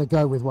just kind of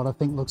go with what I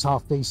think looks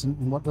half decent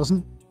and what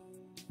doesn't.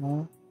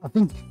 I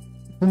think,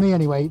 for me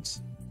anyway,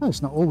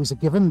 it's not always a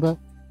given, but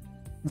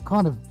I've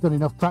kind of done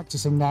enough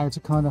practicing now to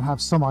kind of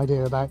have some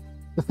idea about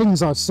the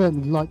things I'd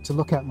certainly like to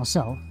look at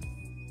myself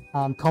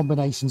and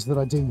combinations that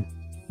I do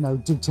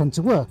tend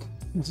to work.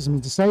 This doesn't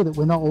mean to say that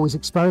we're not always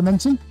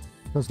experimenting,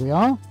 because we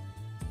are,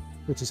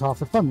 which is half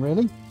the fun,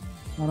 really.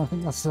 And I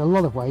think that's in a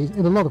lot of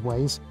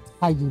ways,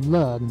 how you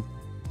learn.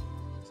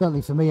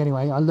 Certainly for me,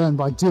 anyway, I learn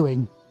by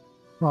doing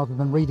rather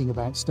than reading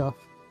about stuff.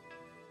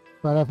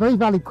 But a very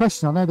valid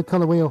question. I know the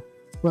colour wheel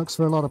works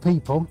for a lot of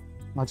people.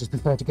 I just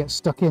prefer to get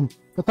stuck in.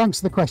 But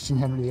thanks for the question,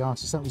 Henry the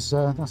Artist. That was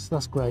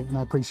that's great, and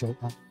I appreciate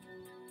that.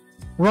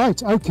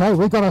 Right, okay,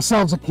 we've got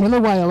ourselves a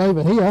killer whale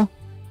over here.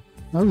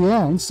 Oh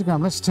yeah,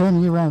 Instagram, let's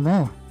turn you around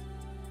there.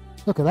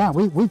 Look at that,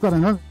 we've got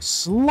a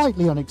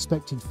slightly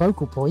unexpected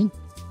focal point.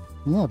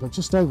 Yeah, but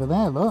just over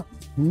there, look.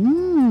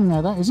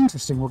 Now that is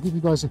interesting. We'll give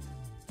you guys a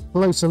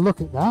closer look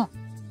at that.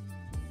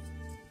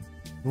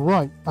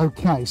 Right,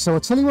 okay, so I'll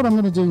tell you what I'm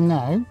going to do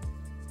now,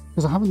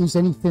 because I haven't used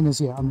any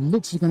thinners yet. I'm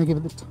literally going to give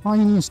it the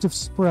tiniest of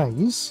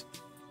sprays.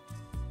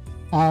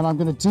 And I'm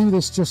going to do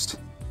this just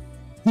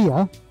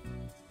here,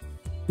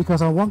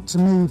 because I want to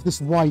move this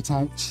white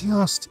out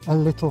just a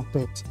little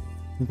bit.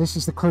 And this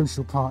is the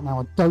crucial part now.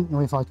 I don't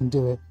know if I can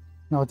do it.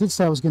 Now, I did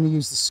say I was going to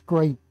use the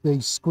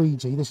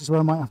squeegee. This is where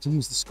I might have to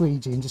use the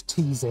squeegee and just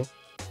tease it.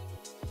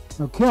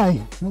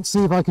 Okay, let's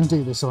see if I can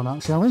do this or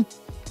not, shall we?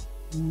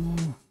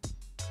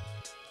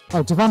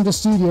 Oh, Devanda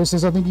Studio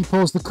says, I think he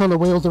paused the colour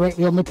wheel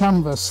directly on the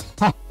canvas.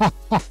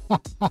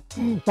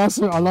 That's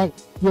what I like.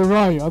 You're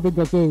right, I think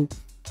I do.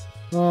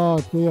 Oh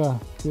dear,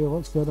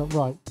 what's going on?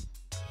 Right.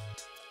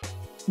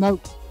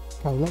 Nope.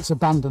 Okay, let's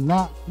abandon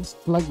that. It's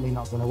blatantly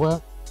not going to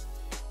work.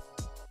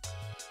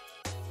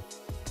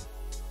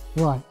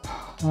 Right,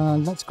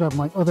 let's grab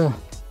my other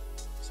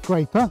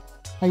scraper.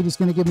 Aidy's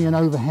going to give me an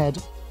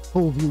overhead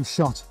full view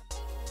shot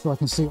so I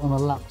can see it on a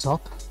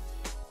laptop.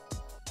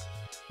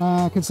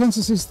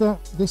 Consensus is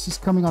that this is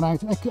coming on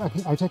out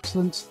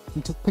excellent.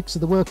 We took pics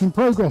of the work in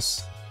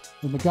progress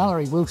in the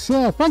gallery. We'll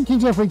share. Thank you,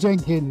 Jeffrey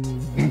Jenkins.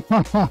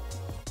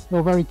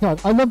 You're very kind.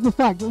 I love the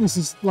fact that this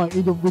is like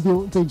with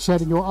you being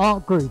shared in your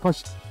art group. I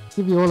should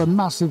give you all a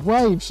massive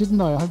wave,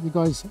 shouldn't I? I hope you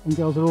guys and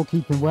girls are all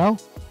keeping well.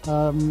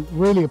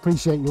 Really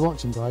appreciate you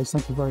watching, guys.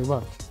 Thank you very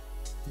much.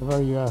 I'm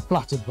very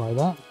flattered by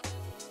that.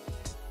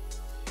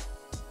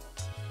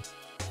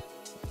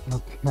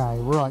 Okay,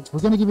 right. We're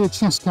going to give you a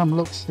chest cam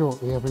look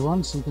shortly,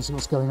 everyone, so you can see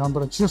what's going on.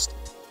 But I just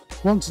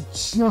want to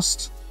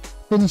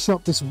finish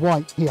up this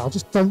white here. I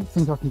just don't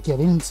think I can get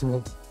into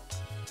it.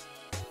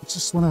 I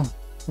just want to...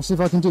 Let's see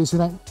if I can do this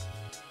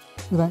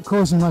without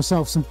causing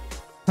myself some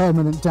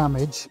permanent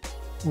damage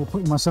or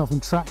putting myself in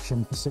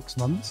traction for 6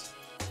 months.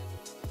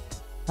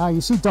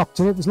 You see,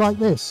 Doctor, it was like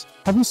this.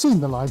 Have you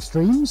seen the live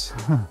streams?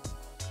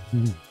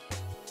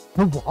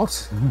 The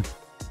what?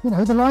 You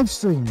know, the live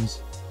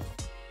streams.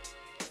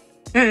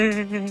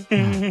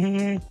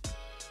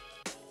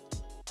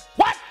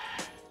 What?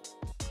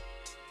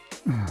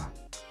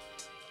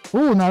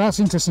 Oh, now that's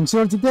interesting. See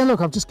what I did there?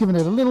 Look, I've just given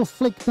it a little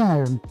flick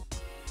down.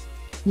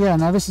 Yeah,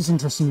 now this is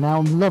interesting now.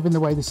 I'm loving the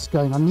way this is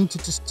going. I need to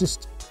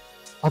just...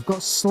 I've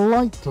got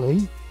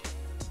slightly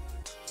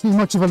too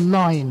much of a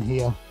line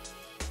here.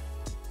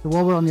 So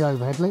while we're on the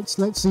overhead, let's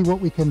see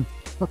what we can...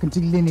 If I can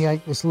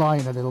delineate this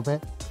line a little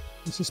bit.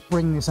 Let's just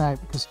bring this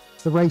out because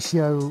the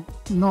ratio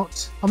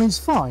not... I mean, it's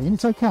fine.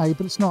 It's okay,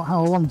 but it's not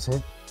how I want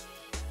it.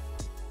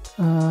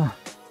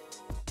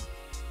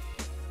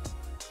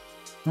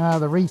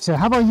 The Rita.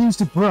 Have I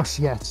used a brush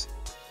yet?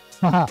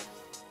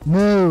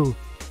 No.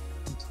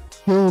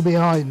 Still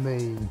behind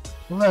me,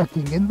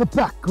 lurking in the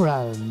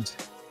background.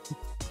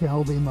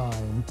 Shall be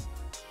mine.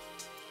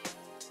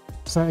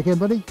 Say it again,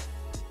 buddy.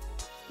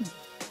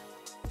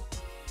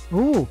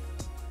 Oh.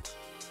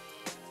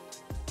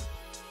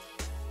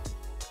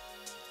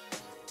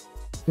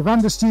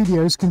 Devanda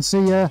Studios can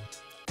see a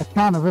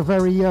can of a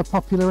very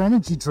popular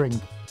energy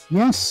drink.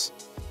 Yes,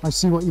 I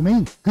see what you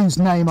mean. Whose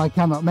name I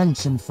cannot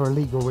mention for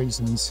legal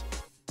reasons.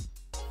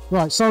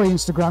 Right, sorry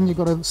Instagram, you've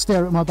got to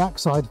stare at my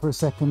backside for a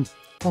second.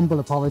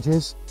 Humble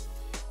apologies.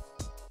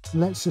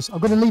 Let's just...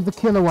 I've got to leave the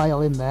killer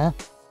whale in there,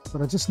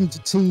 but I just need to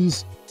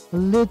tease a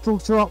little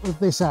drop of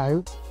this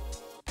out.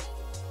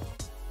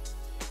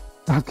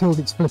 I've killed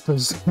its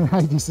flippers.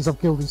 Heidi says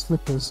I've killed its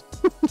flippers.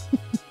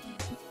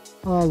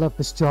 Oh, I love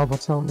this job, I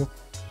tell you.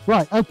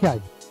 Right,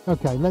 okay,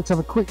 let's have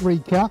a quick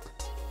recap.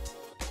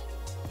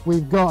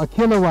 We've got a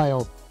killer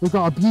whale, we've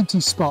got a beauty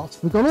spot,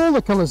 we've got all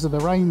the colours of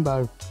the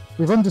rainbow.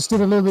 We've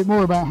understood a little bit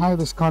more about how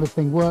this kind of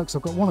thing works.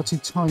 I've got 1 or 2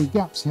 tiny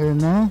gaps here and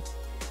there.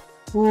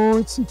 Oh,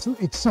 it's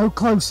so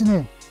close, isn't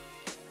it?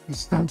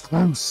 It's so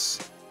close.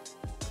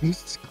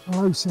 It's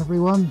close,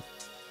 everyone.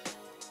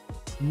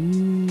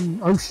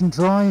 Ocean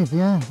Drive,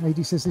 yeah.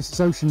 AD says this is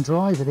Ocean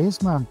Drive. It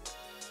is, man.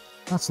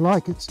 That's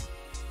like it's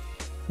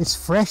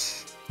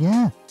fresh.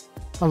 Yeah,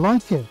 I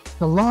like it. It's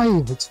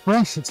alive. It's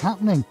fresh. It's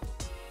happening.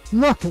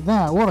 Look at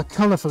that. What a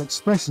colourful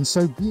expression.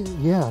 So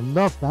yeah, I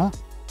love that.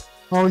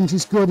 Orange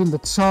is good in the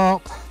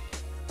top.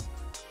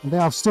 And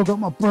there I've still got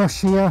my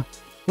brush here.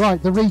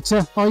 Right, the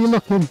Rita, are you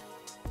looking?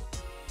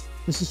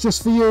 This is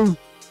just for you.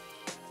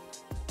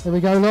 There we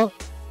go, look.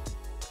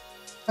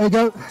 There you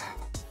go.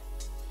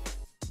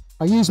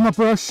 I use my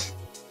brush.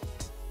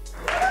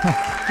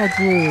 Thank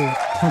you.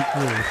 Thank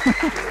you.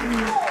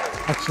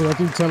 Actually, I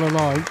do tell a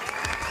lie.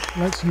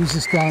 Let's use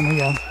this down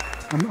here.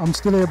 I'm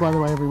still here, by the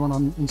way, everyone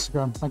on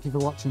Instagram. Thank you for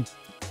watching.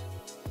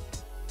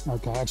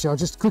 Okay, actually, I'll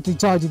just quickly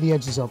tidy the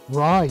edges up.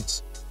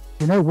 Right.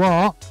 You know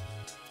what?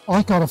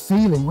 I got a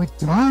feeling we're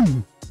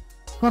done.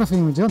 Got a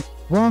feeling we're done.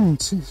 1,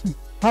 2, 3.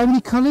 How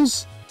many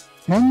colours?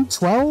 10,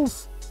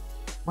 12?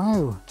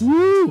 Wow.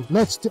 Woo!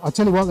 I'll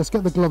tell you what, let's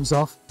get the gloves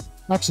off.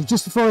 Actually,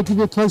 just before I give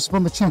you a close-up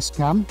on the chest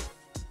cam,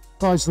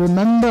 guys,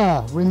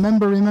 remember,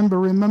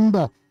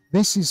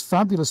 this is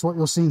fabulous what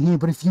you're seeing here,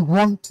 but if you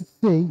want to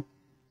see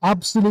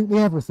absolutely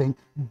everything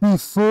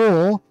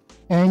before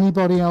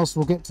anybody else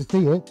will get to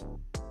see it,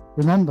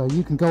 remember,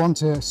 you can go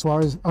onto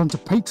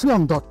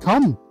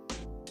patreon.com.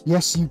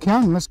 Yes, you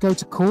can. Let's go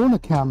to corner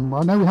cam.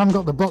 I know we haven't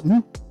got the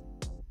button,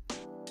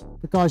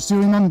 but guys, do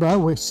remember,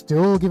 we're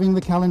still giving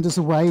the calendars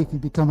away. If you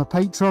become a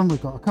patron,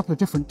 we've got a couple of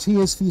different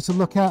tiers for you to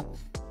look at.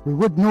 We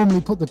would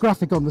normally put the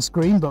graphic on the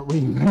screen, but we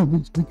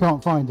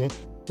can't find it.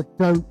 But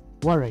don't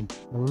worry,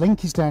 the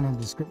link is down in the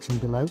description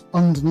below,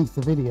 underneath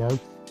the video.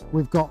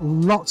 We've got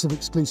lots of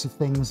exclusive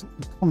things,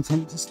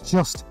 content that's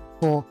just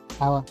for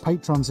our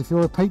patrons. If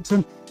you're a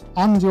patron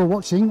and you're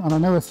watching, and I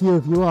know a few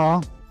of you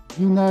are,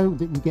 you know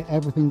that you get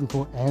everything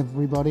before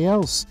everybody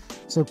else.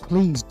 So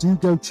please do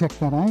go check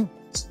that out.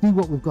 See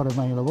what we've got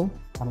available,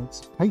 and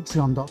it's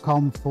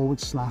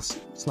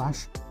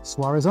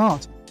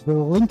patreon.com/SuarezArt. The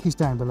link is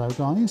down below,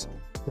 guys.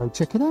 Go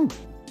check it out.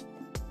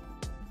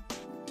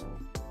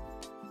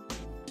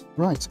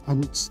 Right,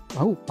 I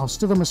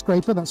stood on my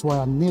scraper, that's why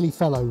I nearly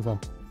fell over.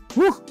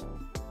 Woo!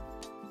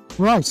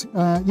 Right,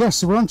 yes,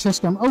 so we're on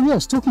Chesscam. Oh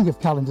yes, talking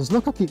of calendars,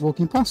 look, I keep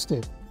walking past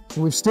it.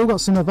 So we've still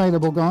got some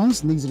available,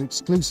 guys, and these are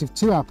exclusive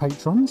to our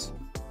patrons.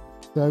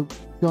 So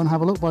go and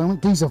have a look by them.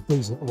 These are,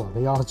 well,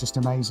 they are just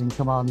amazing.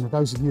 Come on,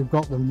 those of you who've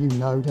got them, you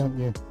know, don't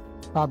you?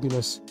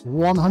 Fabulous.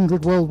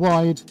 100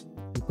 worldwide.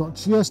 We've got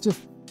just a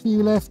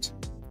few left.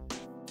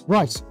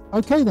 Right,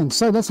 okay then,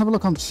 so let's have a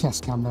look on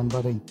Chesscam then,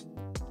 buddy.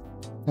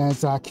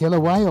 There's our killer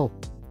whale.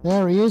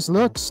 There he is,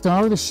 look,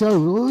 star of the show,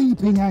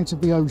 leaping out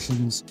of the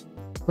oceans.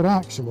 But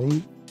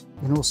actually,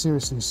 in all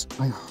seriousness,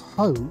 I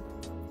hope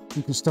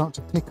you can start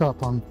to pick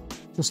up on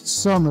just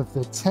some of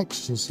the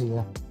textures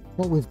here.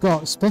 What we've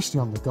got,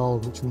 especially on the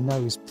gold, which we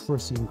know is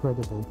pretty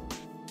incredible.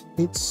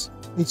 It's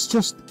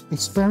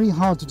very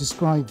hard to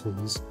describe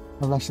these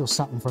unless you're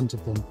sat in front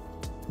of them.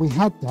 We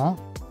had that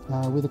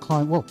with a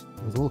client, well,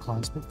 with all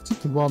clients, but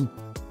particularly one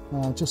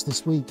just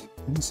this week.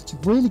 And he said,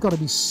 you've really got to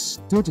be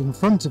stood in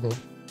front of it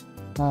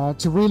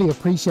to really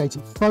appreciate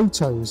it.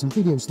 Photos and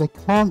videos, they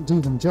can't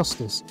do them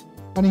justice.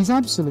 And he's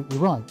absolutely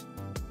right.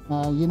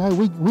 You know,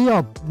 we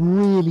are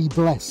really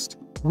blessed.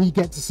 We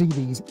get to see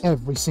these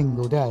every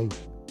single day.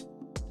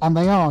 And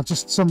they are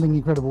just something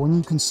incredible. When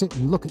you can sit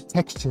and look at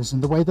textures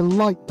and the way the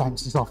light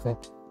bounces off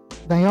it,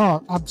 they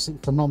are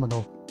absolutely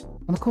phenomenal.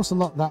 And of course, a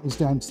lot of that is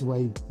down to the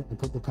way that they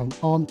put the paint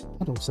on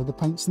and also the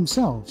paints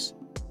themselves.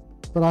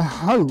 But I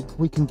hope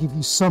we can give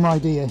you some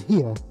idea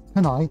here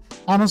tonight,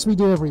 and as we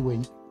do every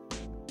week,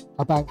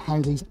 about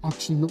how these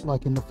actually look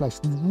like in the flesh.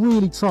 We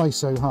really try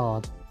so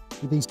hard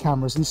with these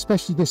cameras, and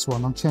especially this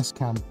one on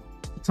Chesscam,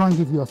 to try and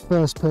give you a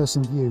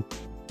first-person view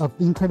of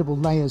the incredible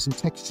layers and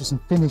textures and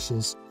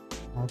finishes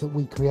that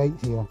we create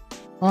here.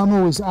 I'm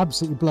always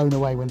absolutely blown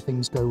away when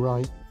things go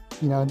right,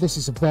 you know, and this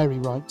is very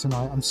right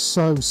tonight. I'm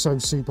so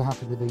super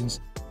happy with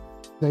these.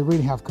 They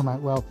really have come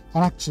out well,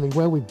 and actually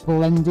where we've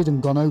blended and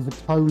gone over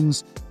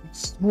tones,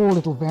 small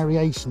little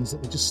variations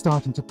that are just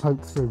starting to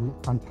poke through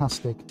look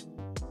fantastic.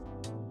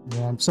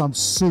 Yeah, so I'm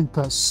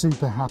super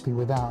happy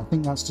with that. I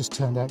think that's just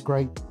turned out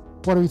great.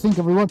 What do we think,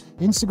 everyone?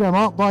 Instagram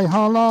art by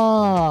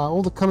Hala.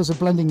 All the colours are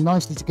blending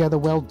nicely together.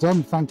 Well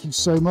done. Thank you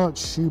so much,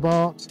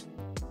 Schubart.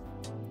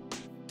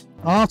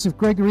 Art of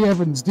Gregory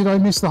Evans. Did I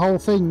miss the whole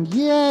thing?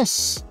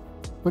 Yes!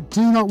 But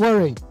do not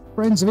worry.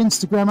 Friends of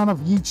Instagram and of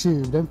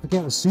YouTube, don't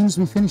forget, as soon as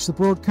we finish the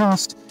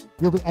broadcast,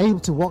 you'll be able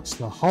to watch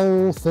the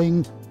whole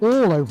thing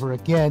all over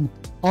again.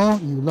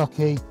 Aren't you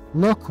lucky?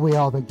 Look, we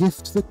are the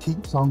gift that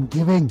keeps on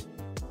giving.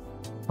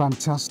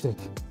 Fantastic.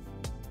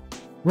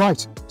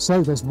 Right,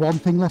 so there's one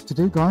thing left to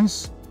do,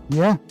 guys.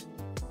 Yeah,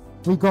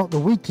 we got the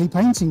weekly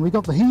painting. We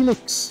got the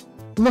helix.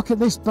 Look at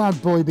this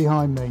bad boy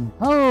behind me.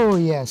 Oh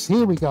yes,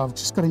 here we go. I've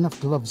just got enough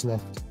gloves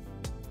left.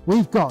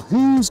 We've got,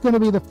 who's going to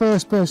be the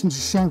first person to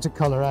shout a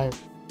colour out?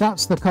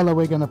 That's the colour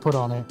we're going to put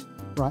on it.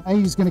 Right,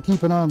 A's going to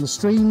keep an eye on the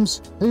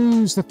streams.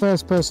 Who's the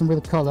first person with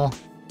a colour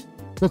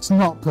that's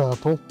not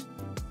purple?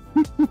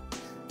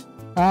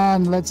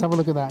 And let's have a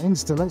look at that.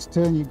 Insta, let's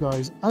turn you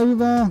guys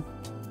over.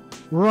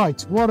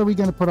 Right, what are we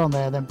going to put on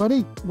there then,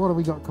 buddy? What have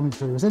we got coming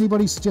through? Has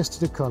anybody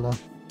suggested a colour?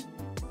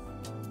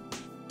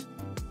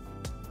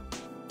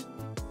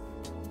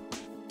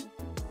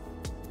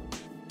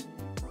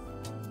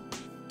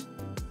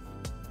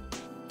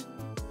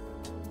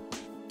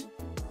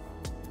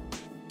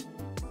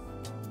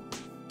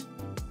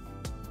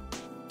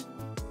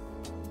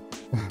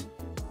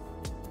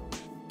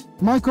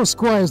 Michael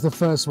Squire's the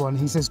first one.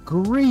 He says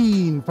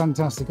green,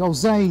 fantastic. Oh,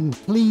 Zane,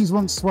 please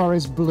want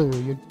Suarez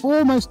blue.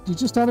 You're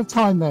just out of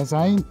time there,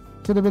 Zane.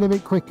 Could have been a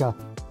bit quicker.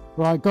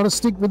 Right, got to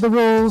stick with the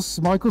rules.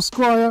 Michael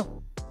Squire,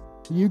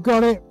 you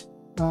got it.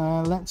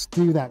 Let's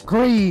do that.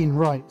 Green,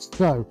 right.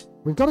 So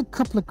we've got a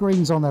couple of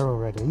greens on there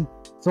already.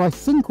 So I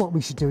think what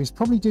we should do is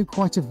probably do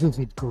quite a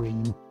vivid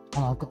green.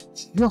 And I've got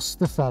just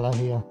the fella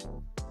here.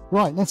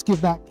 Right, let's give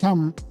that the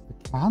camera.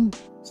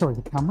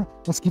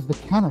 Let's give the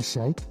can a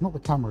shake, not the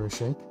camera a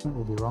shake. That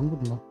would be wrong,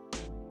 wouldn't it?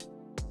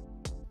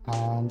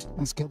 And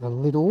let's get the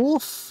lid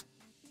off.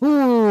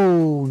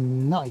 Oh,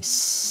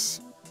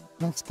 nice.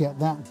 Let's get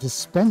that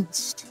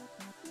dispensed.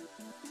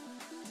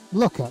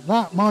 Look at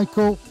that,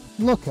 Michael.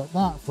 Look at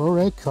that for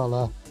a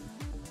colour.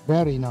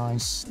 Very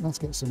nice. Let's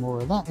get some more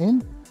of that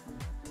in.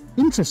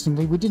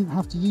 Interestingly, we didn't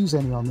have to use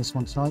any on this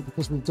one tonight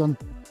because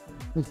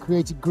we've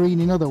created green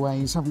in other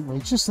ways, haven't we?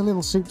 Just a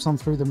little soups on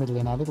through the middle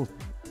in our little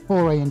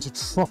foray into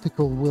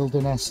tropical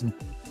wilderness and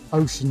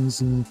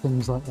oceans and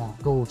things like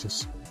that.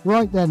 Gorgeous.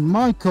 Right then,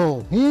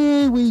 Michael,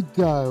 here we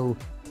go.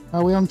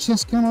 Are we on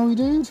chess cam, are we,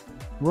 dude?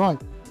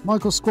 Right,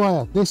 Michael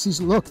Squire, this is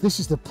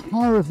the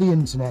power of the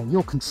internet.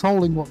 You're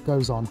controlling what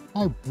goes on.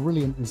 How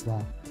brilliant is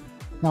that?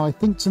 Now, I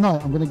think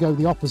tonight I'm going to go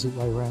the opposite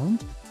way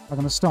round. I'm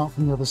going to start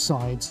from the other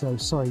side, so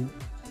sorry,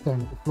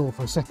 down at the floor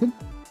for a second.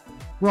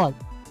 Right,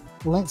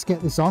 let's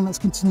get this on. Let's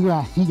continue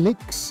our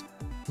helix,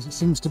 because it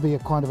seems to be a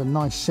kind of a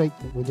nice shape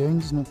that we're doing,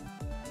 doesn't it?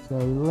 So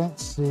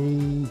let's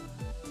see,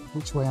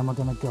 which way am I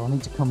going to go? I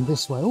need to come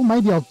this way. Oh,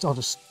 maybe I'll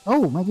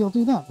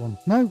do that then.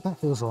 No,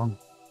 that feels wrong.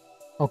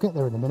 I'll get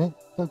there in a minute.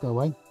 Don't go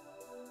away.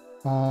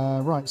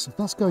 Right, so if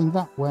that's going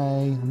that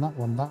way and that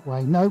one that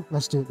way. No,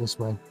 let's do it this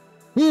way.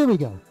 Here we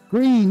go.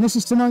 Green, this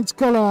is tonight's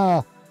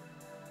colour.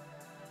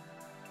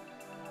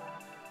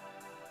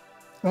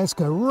 Let's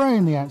go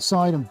round the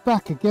outside and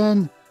back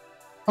again.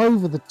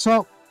 Over the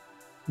top.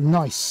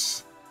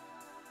 Nice.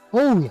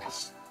 Oh,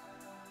 yes.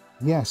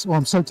 Yes. Oh,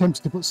 I'm so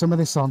tempted to put some of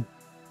this on.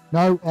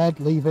 No, Ed,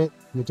 leave it.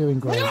 You're doing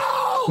great.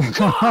 No,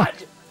 God!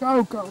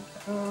 Go, go,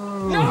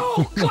 go.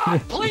 No,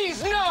 God,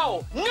 please,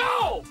 no!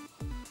 No!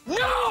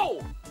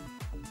 No!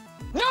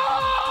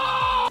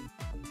 No!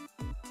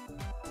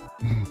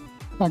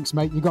 Thanks,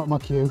 mate. You got my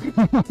cue.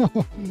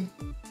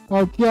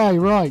 Okay,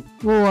 right.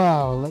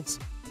 Wow,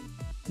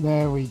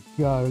 there we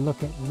go.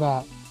 Look at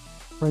that.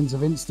 Friends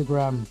of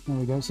Instagram. There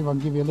we go. See if I can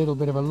give you a little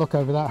bit of a look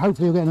over that.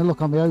 Hopefully you're getting a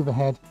look on the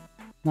overhead.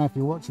 Now, if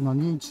you're watching on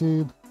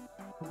YouTube,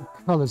 the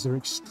colours are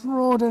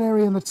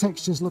extraordinary and the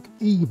textures look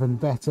even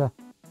better.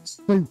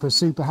 Super,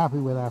 super happy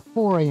with our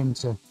foray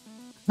into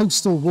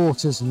coastal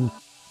waters and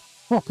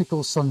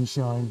tropical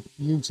sunshine.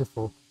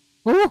 Beautiful.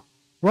 Oh,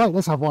 right,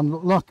 let's have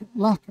one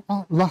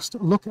last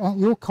look at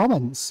your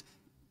comments.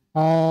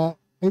 What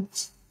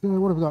have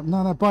we got?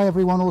 Nana, bye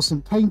everyone,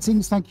 awesome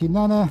paintings. Thank you,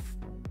 Nana.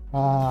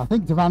 I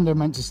think Devanda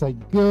meant to say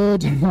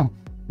good.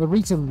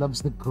 Marita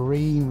loves the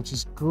green, which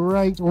is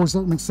great. Or is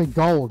that meant to say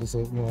gold, is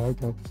it? Yeah,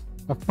 okay.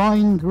 A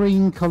fine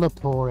green colour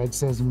pour, Ed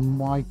says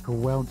Michael.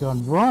 Well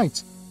done.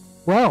 Right.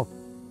 Well,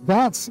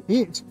 that's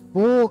it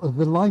for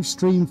the live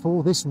stream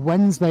for this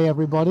Wednesday,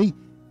 everybody.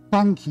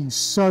 Thank you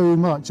so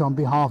much on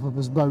behalf of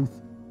us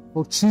both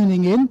for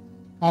tuning in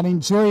and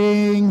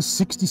enjoying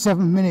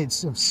 67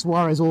 minutes of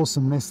Suarez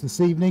awesomeness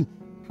this evening.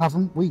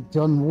 Haven't we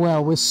done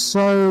well? We're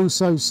so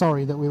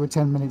sorry that we were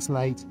 10 minutes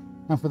late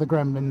and for the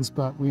gremlins,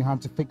 but we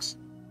had to fix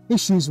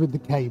issues with the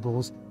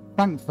cables.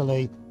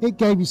 Thankfully, it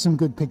gave you some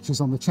good pictures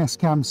on the chest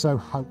cam, so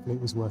hopefully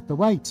it was worth the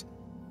wait.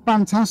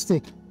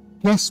 Fantastic.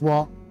 Guess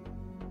what?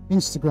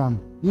 Instagram,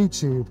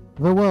 YouTube,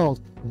 the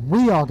world.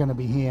 We are going to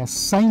be here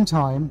same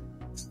time,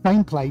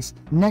 same place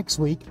next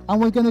week, and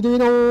we're going to do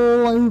it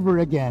all over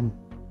again.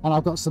 And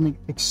I've got something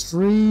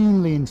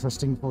extremely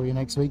interesting for you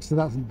next week, so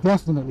that's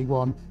definitely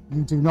one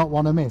you do not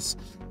want to miss.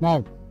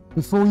 Now,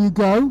 before you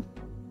go,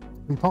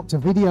 we popped a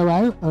video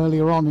out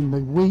earlier on in the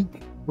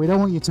week. We don't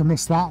want you to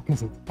miss that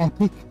because it's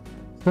epic.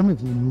 Some of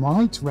you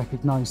might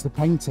recognize the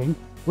painting.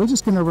 We're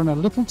just going to run a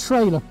little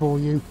trailer for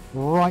you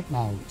right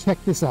now.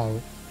 Check this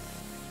out.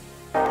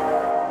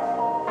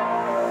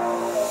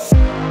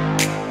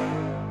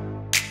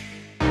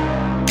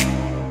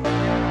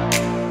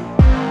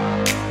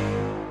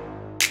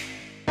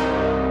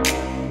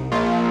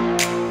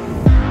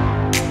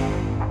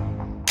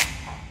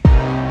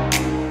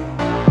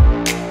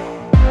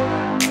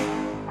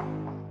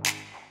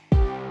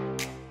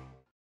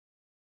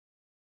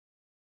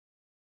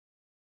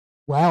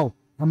 Well,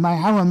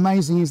 how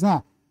amazing is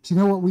that? Do you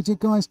know what we did,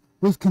 guys?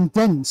 We've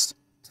condensed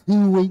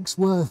 2 weeks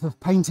worth of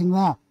painting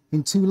that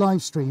in 2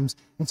 live streams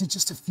into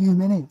just a few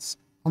minutes.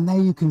 And there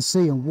you can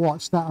see and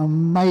watch that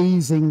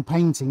amazing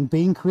painting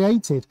being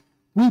created.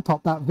 We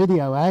popped that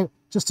video out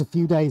just a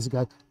few days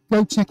ago.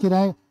 Go check it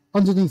out.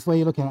 Underneath where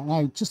you're looking at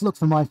now, just look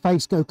for my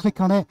face, go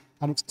click on it,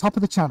 and it's top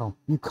of the channel.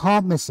 You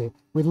can't miss it.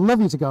 We'd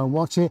love you to go and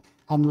watch it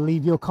and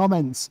leave your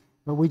comments.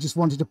 But we just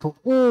wanted to put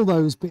all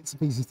those bits and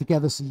pieces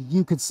together so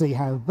you could see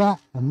how that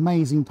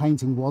amazing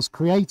painting was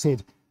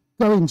created.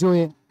 Go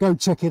enjoy it. Go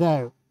check it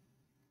out.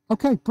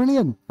 Okay,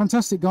 brilliant.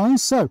 Fantastic,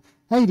 guys. So,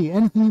 Heidi,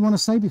 anything you want to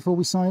say before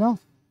we sign off?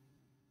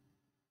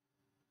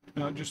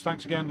 Just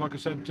thanks again. Like I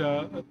said,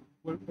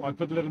 I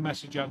put a little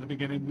message out at the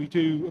beginning. We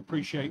do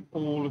appreciate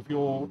all of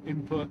your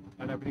input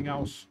and everything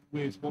else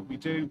with what we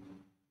do.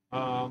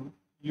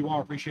 you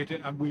are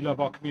appreciated, and we love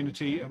our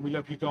community, and we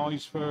love you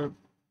guys for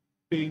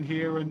being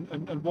here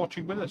and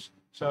watching with us.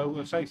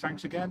 So say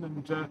thanks again,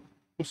 and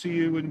we'll see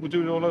you, and we'll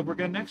do it all over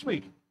again next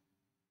week.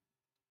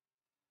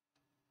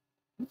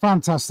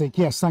 Fantastic.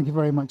 Yes, thank you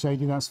very much,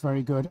 AD. That's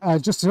very good.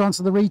 Just to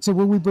answer the Rita,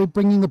 will we be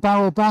bringing the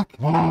barrel back?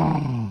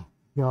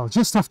 You'll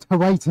just have to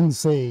wait and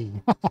see.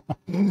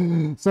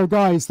 So,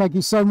 guys, thank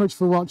you so much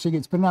for watching.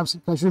 It's been an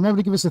absolute pleasure. Remember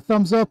to give us a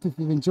thumbs up if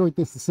you've enjoyed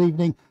this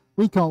evening.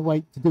 We can't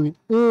wait to do it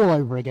all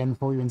over again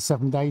for you in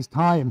 7 days'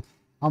 time.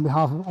 On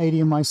behalf of AD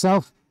and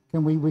myself,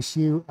 can we wish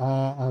you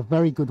a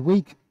very good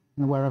week,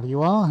 and wherever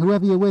you are,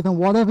 whoever you're with, and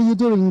whatever you're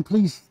doing,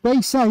 please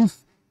stay safe.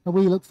 And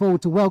we look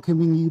forward to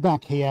welcoming you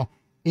back here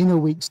in a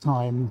week's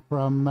time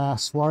from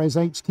Suarez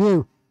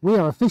HQ. We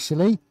are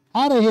officially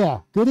out of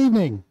here. Good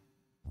evening.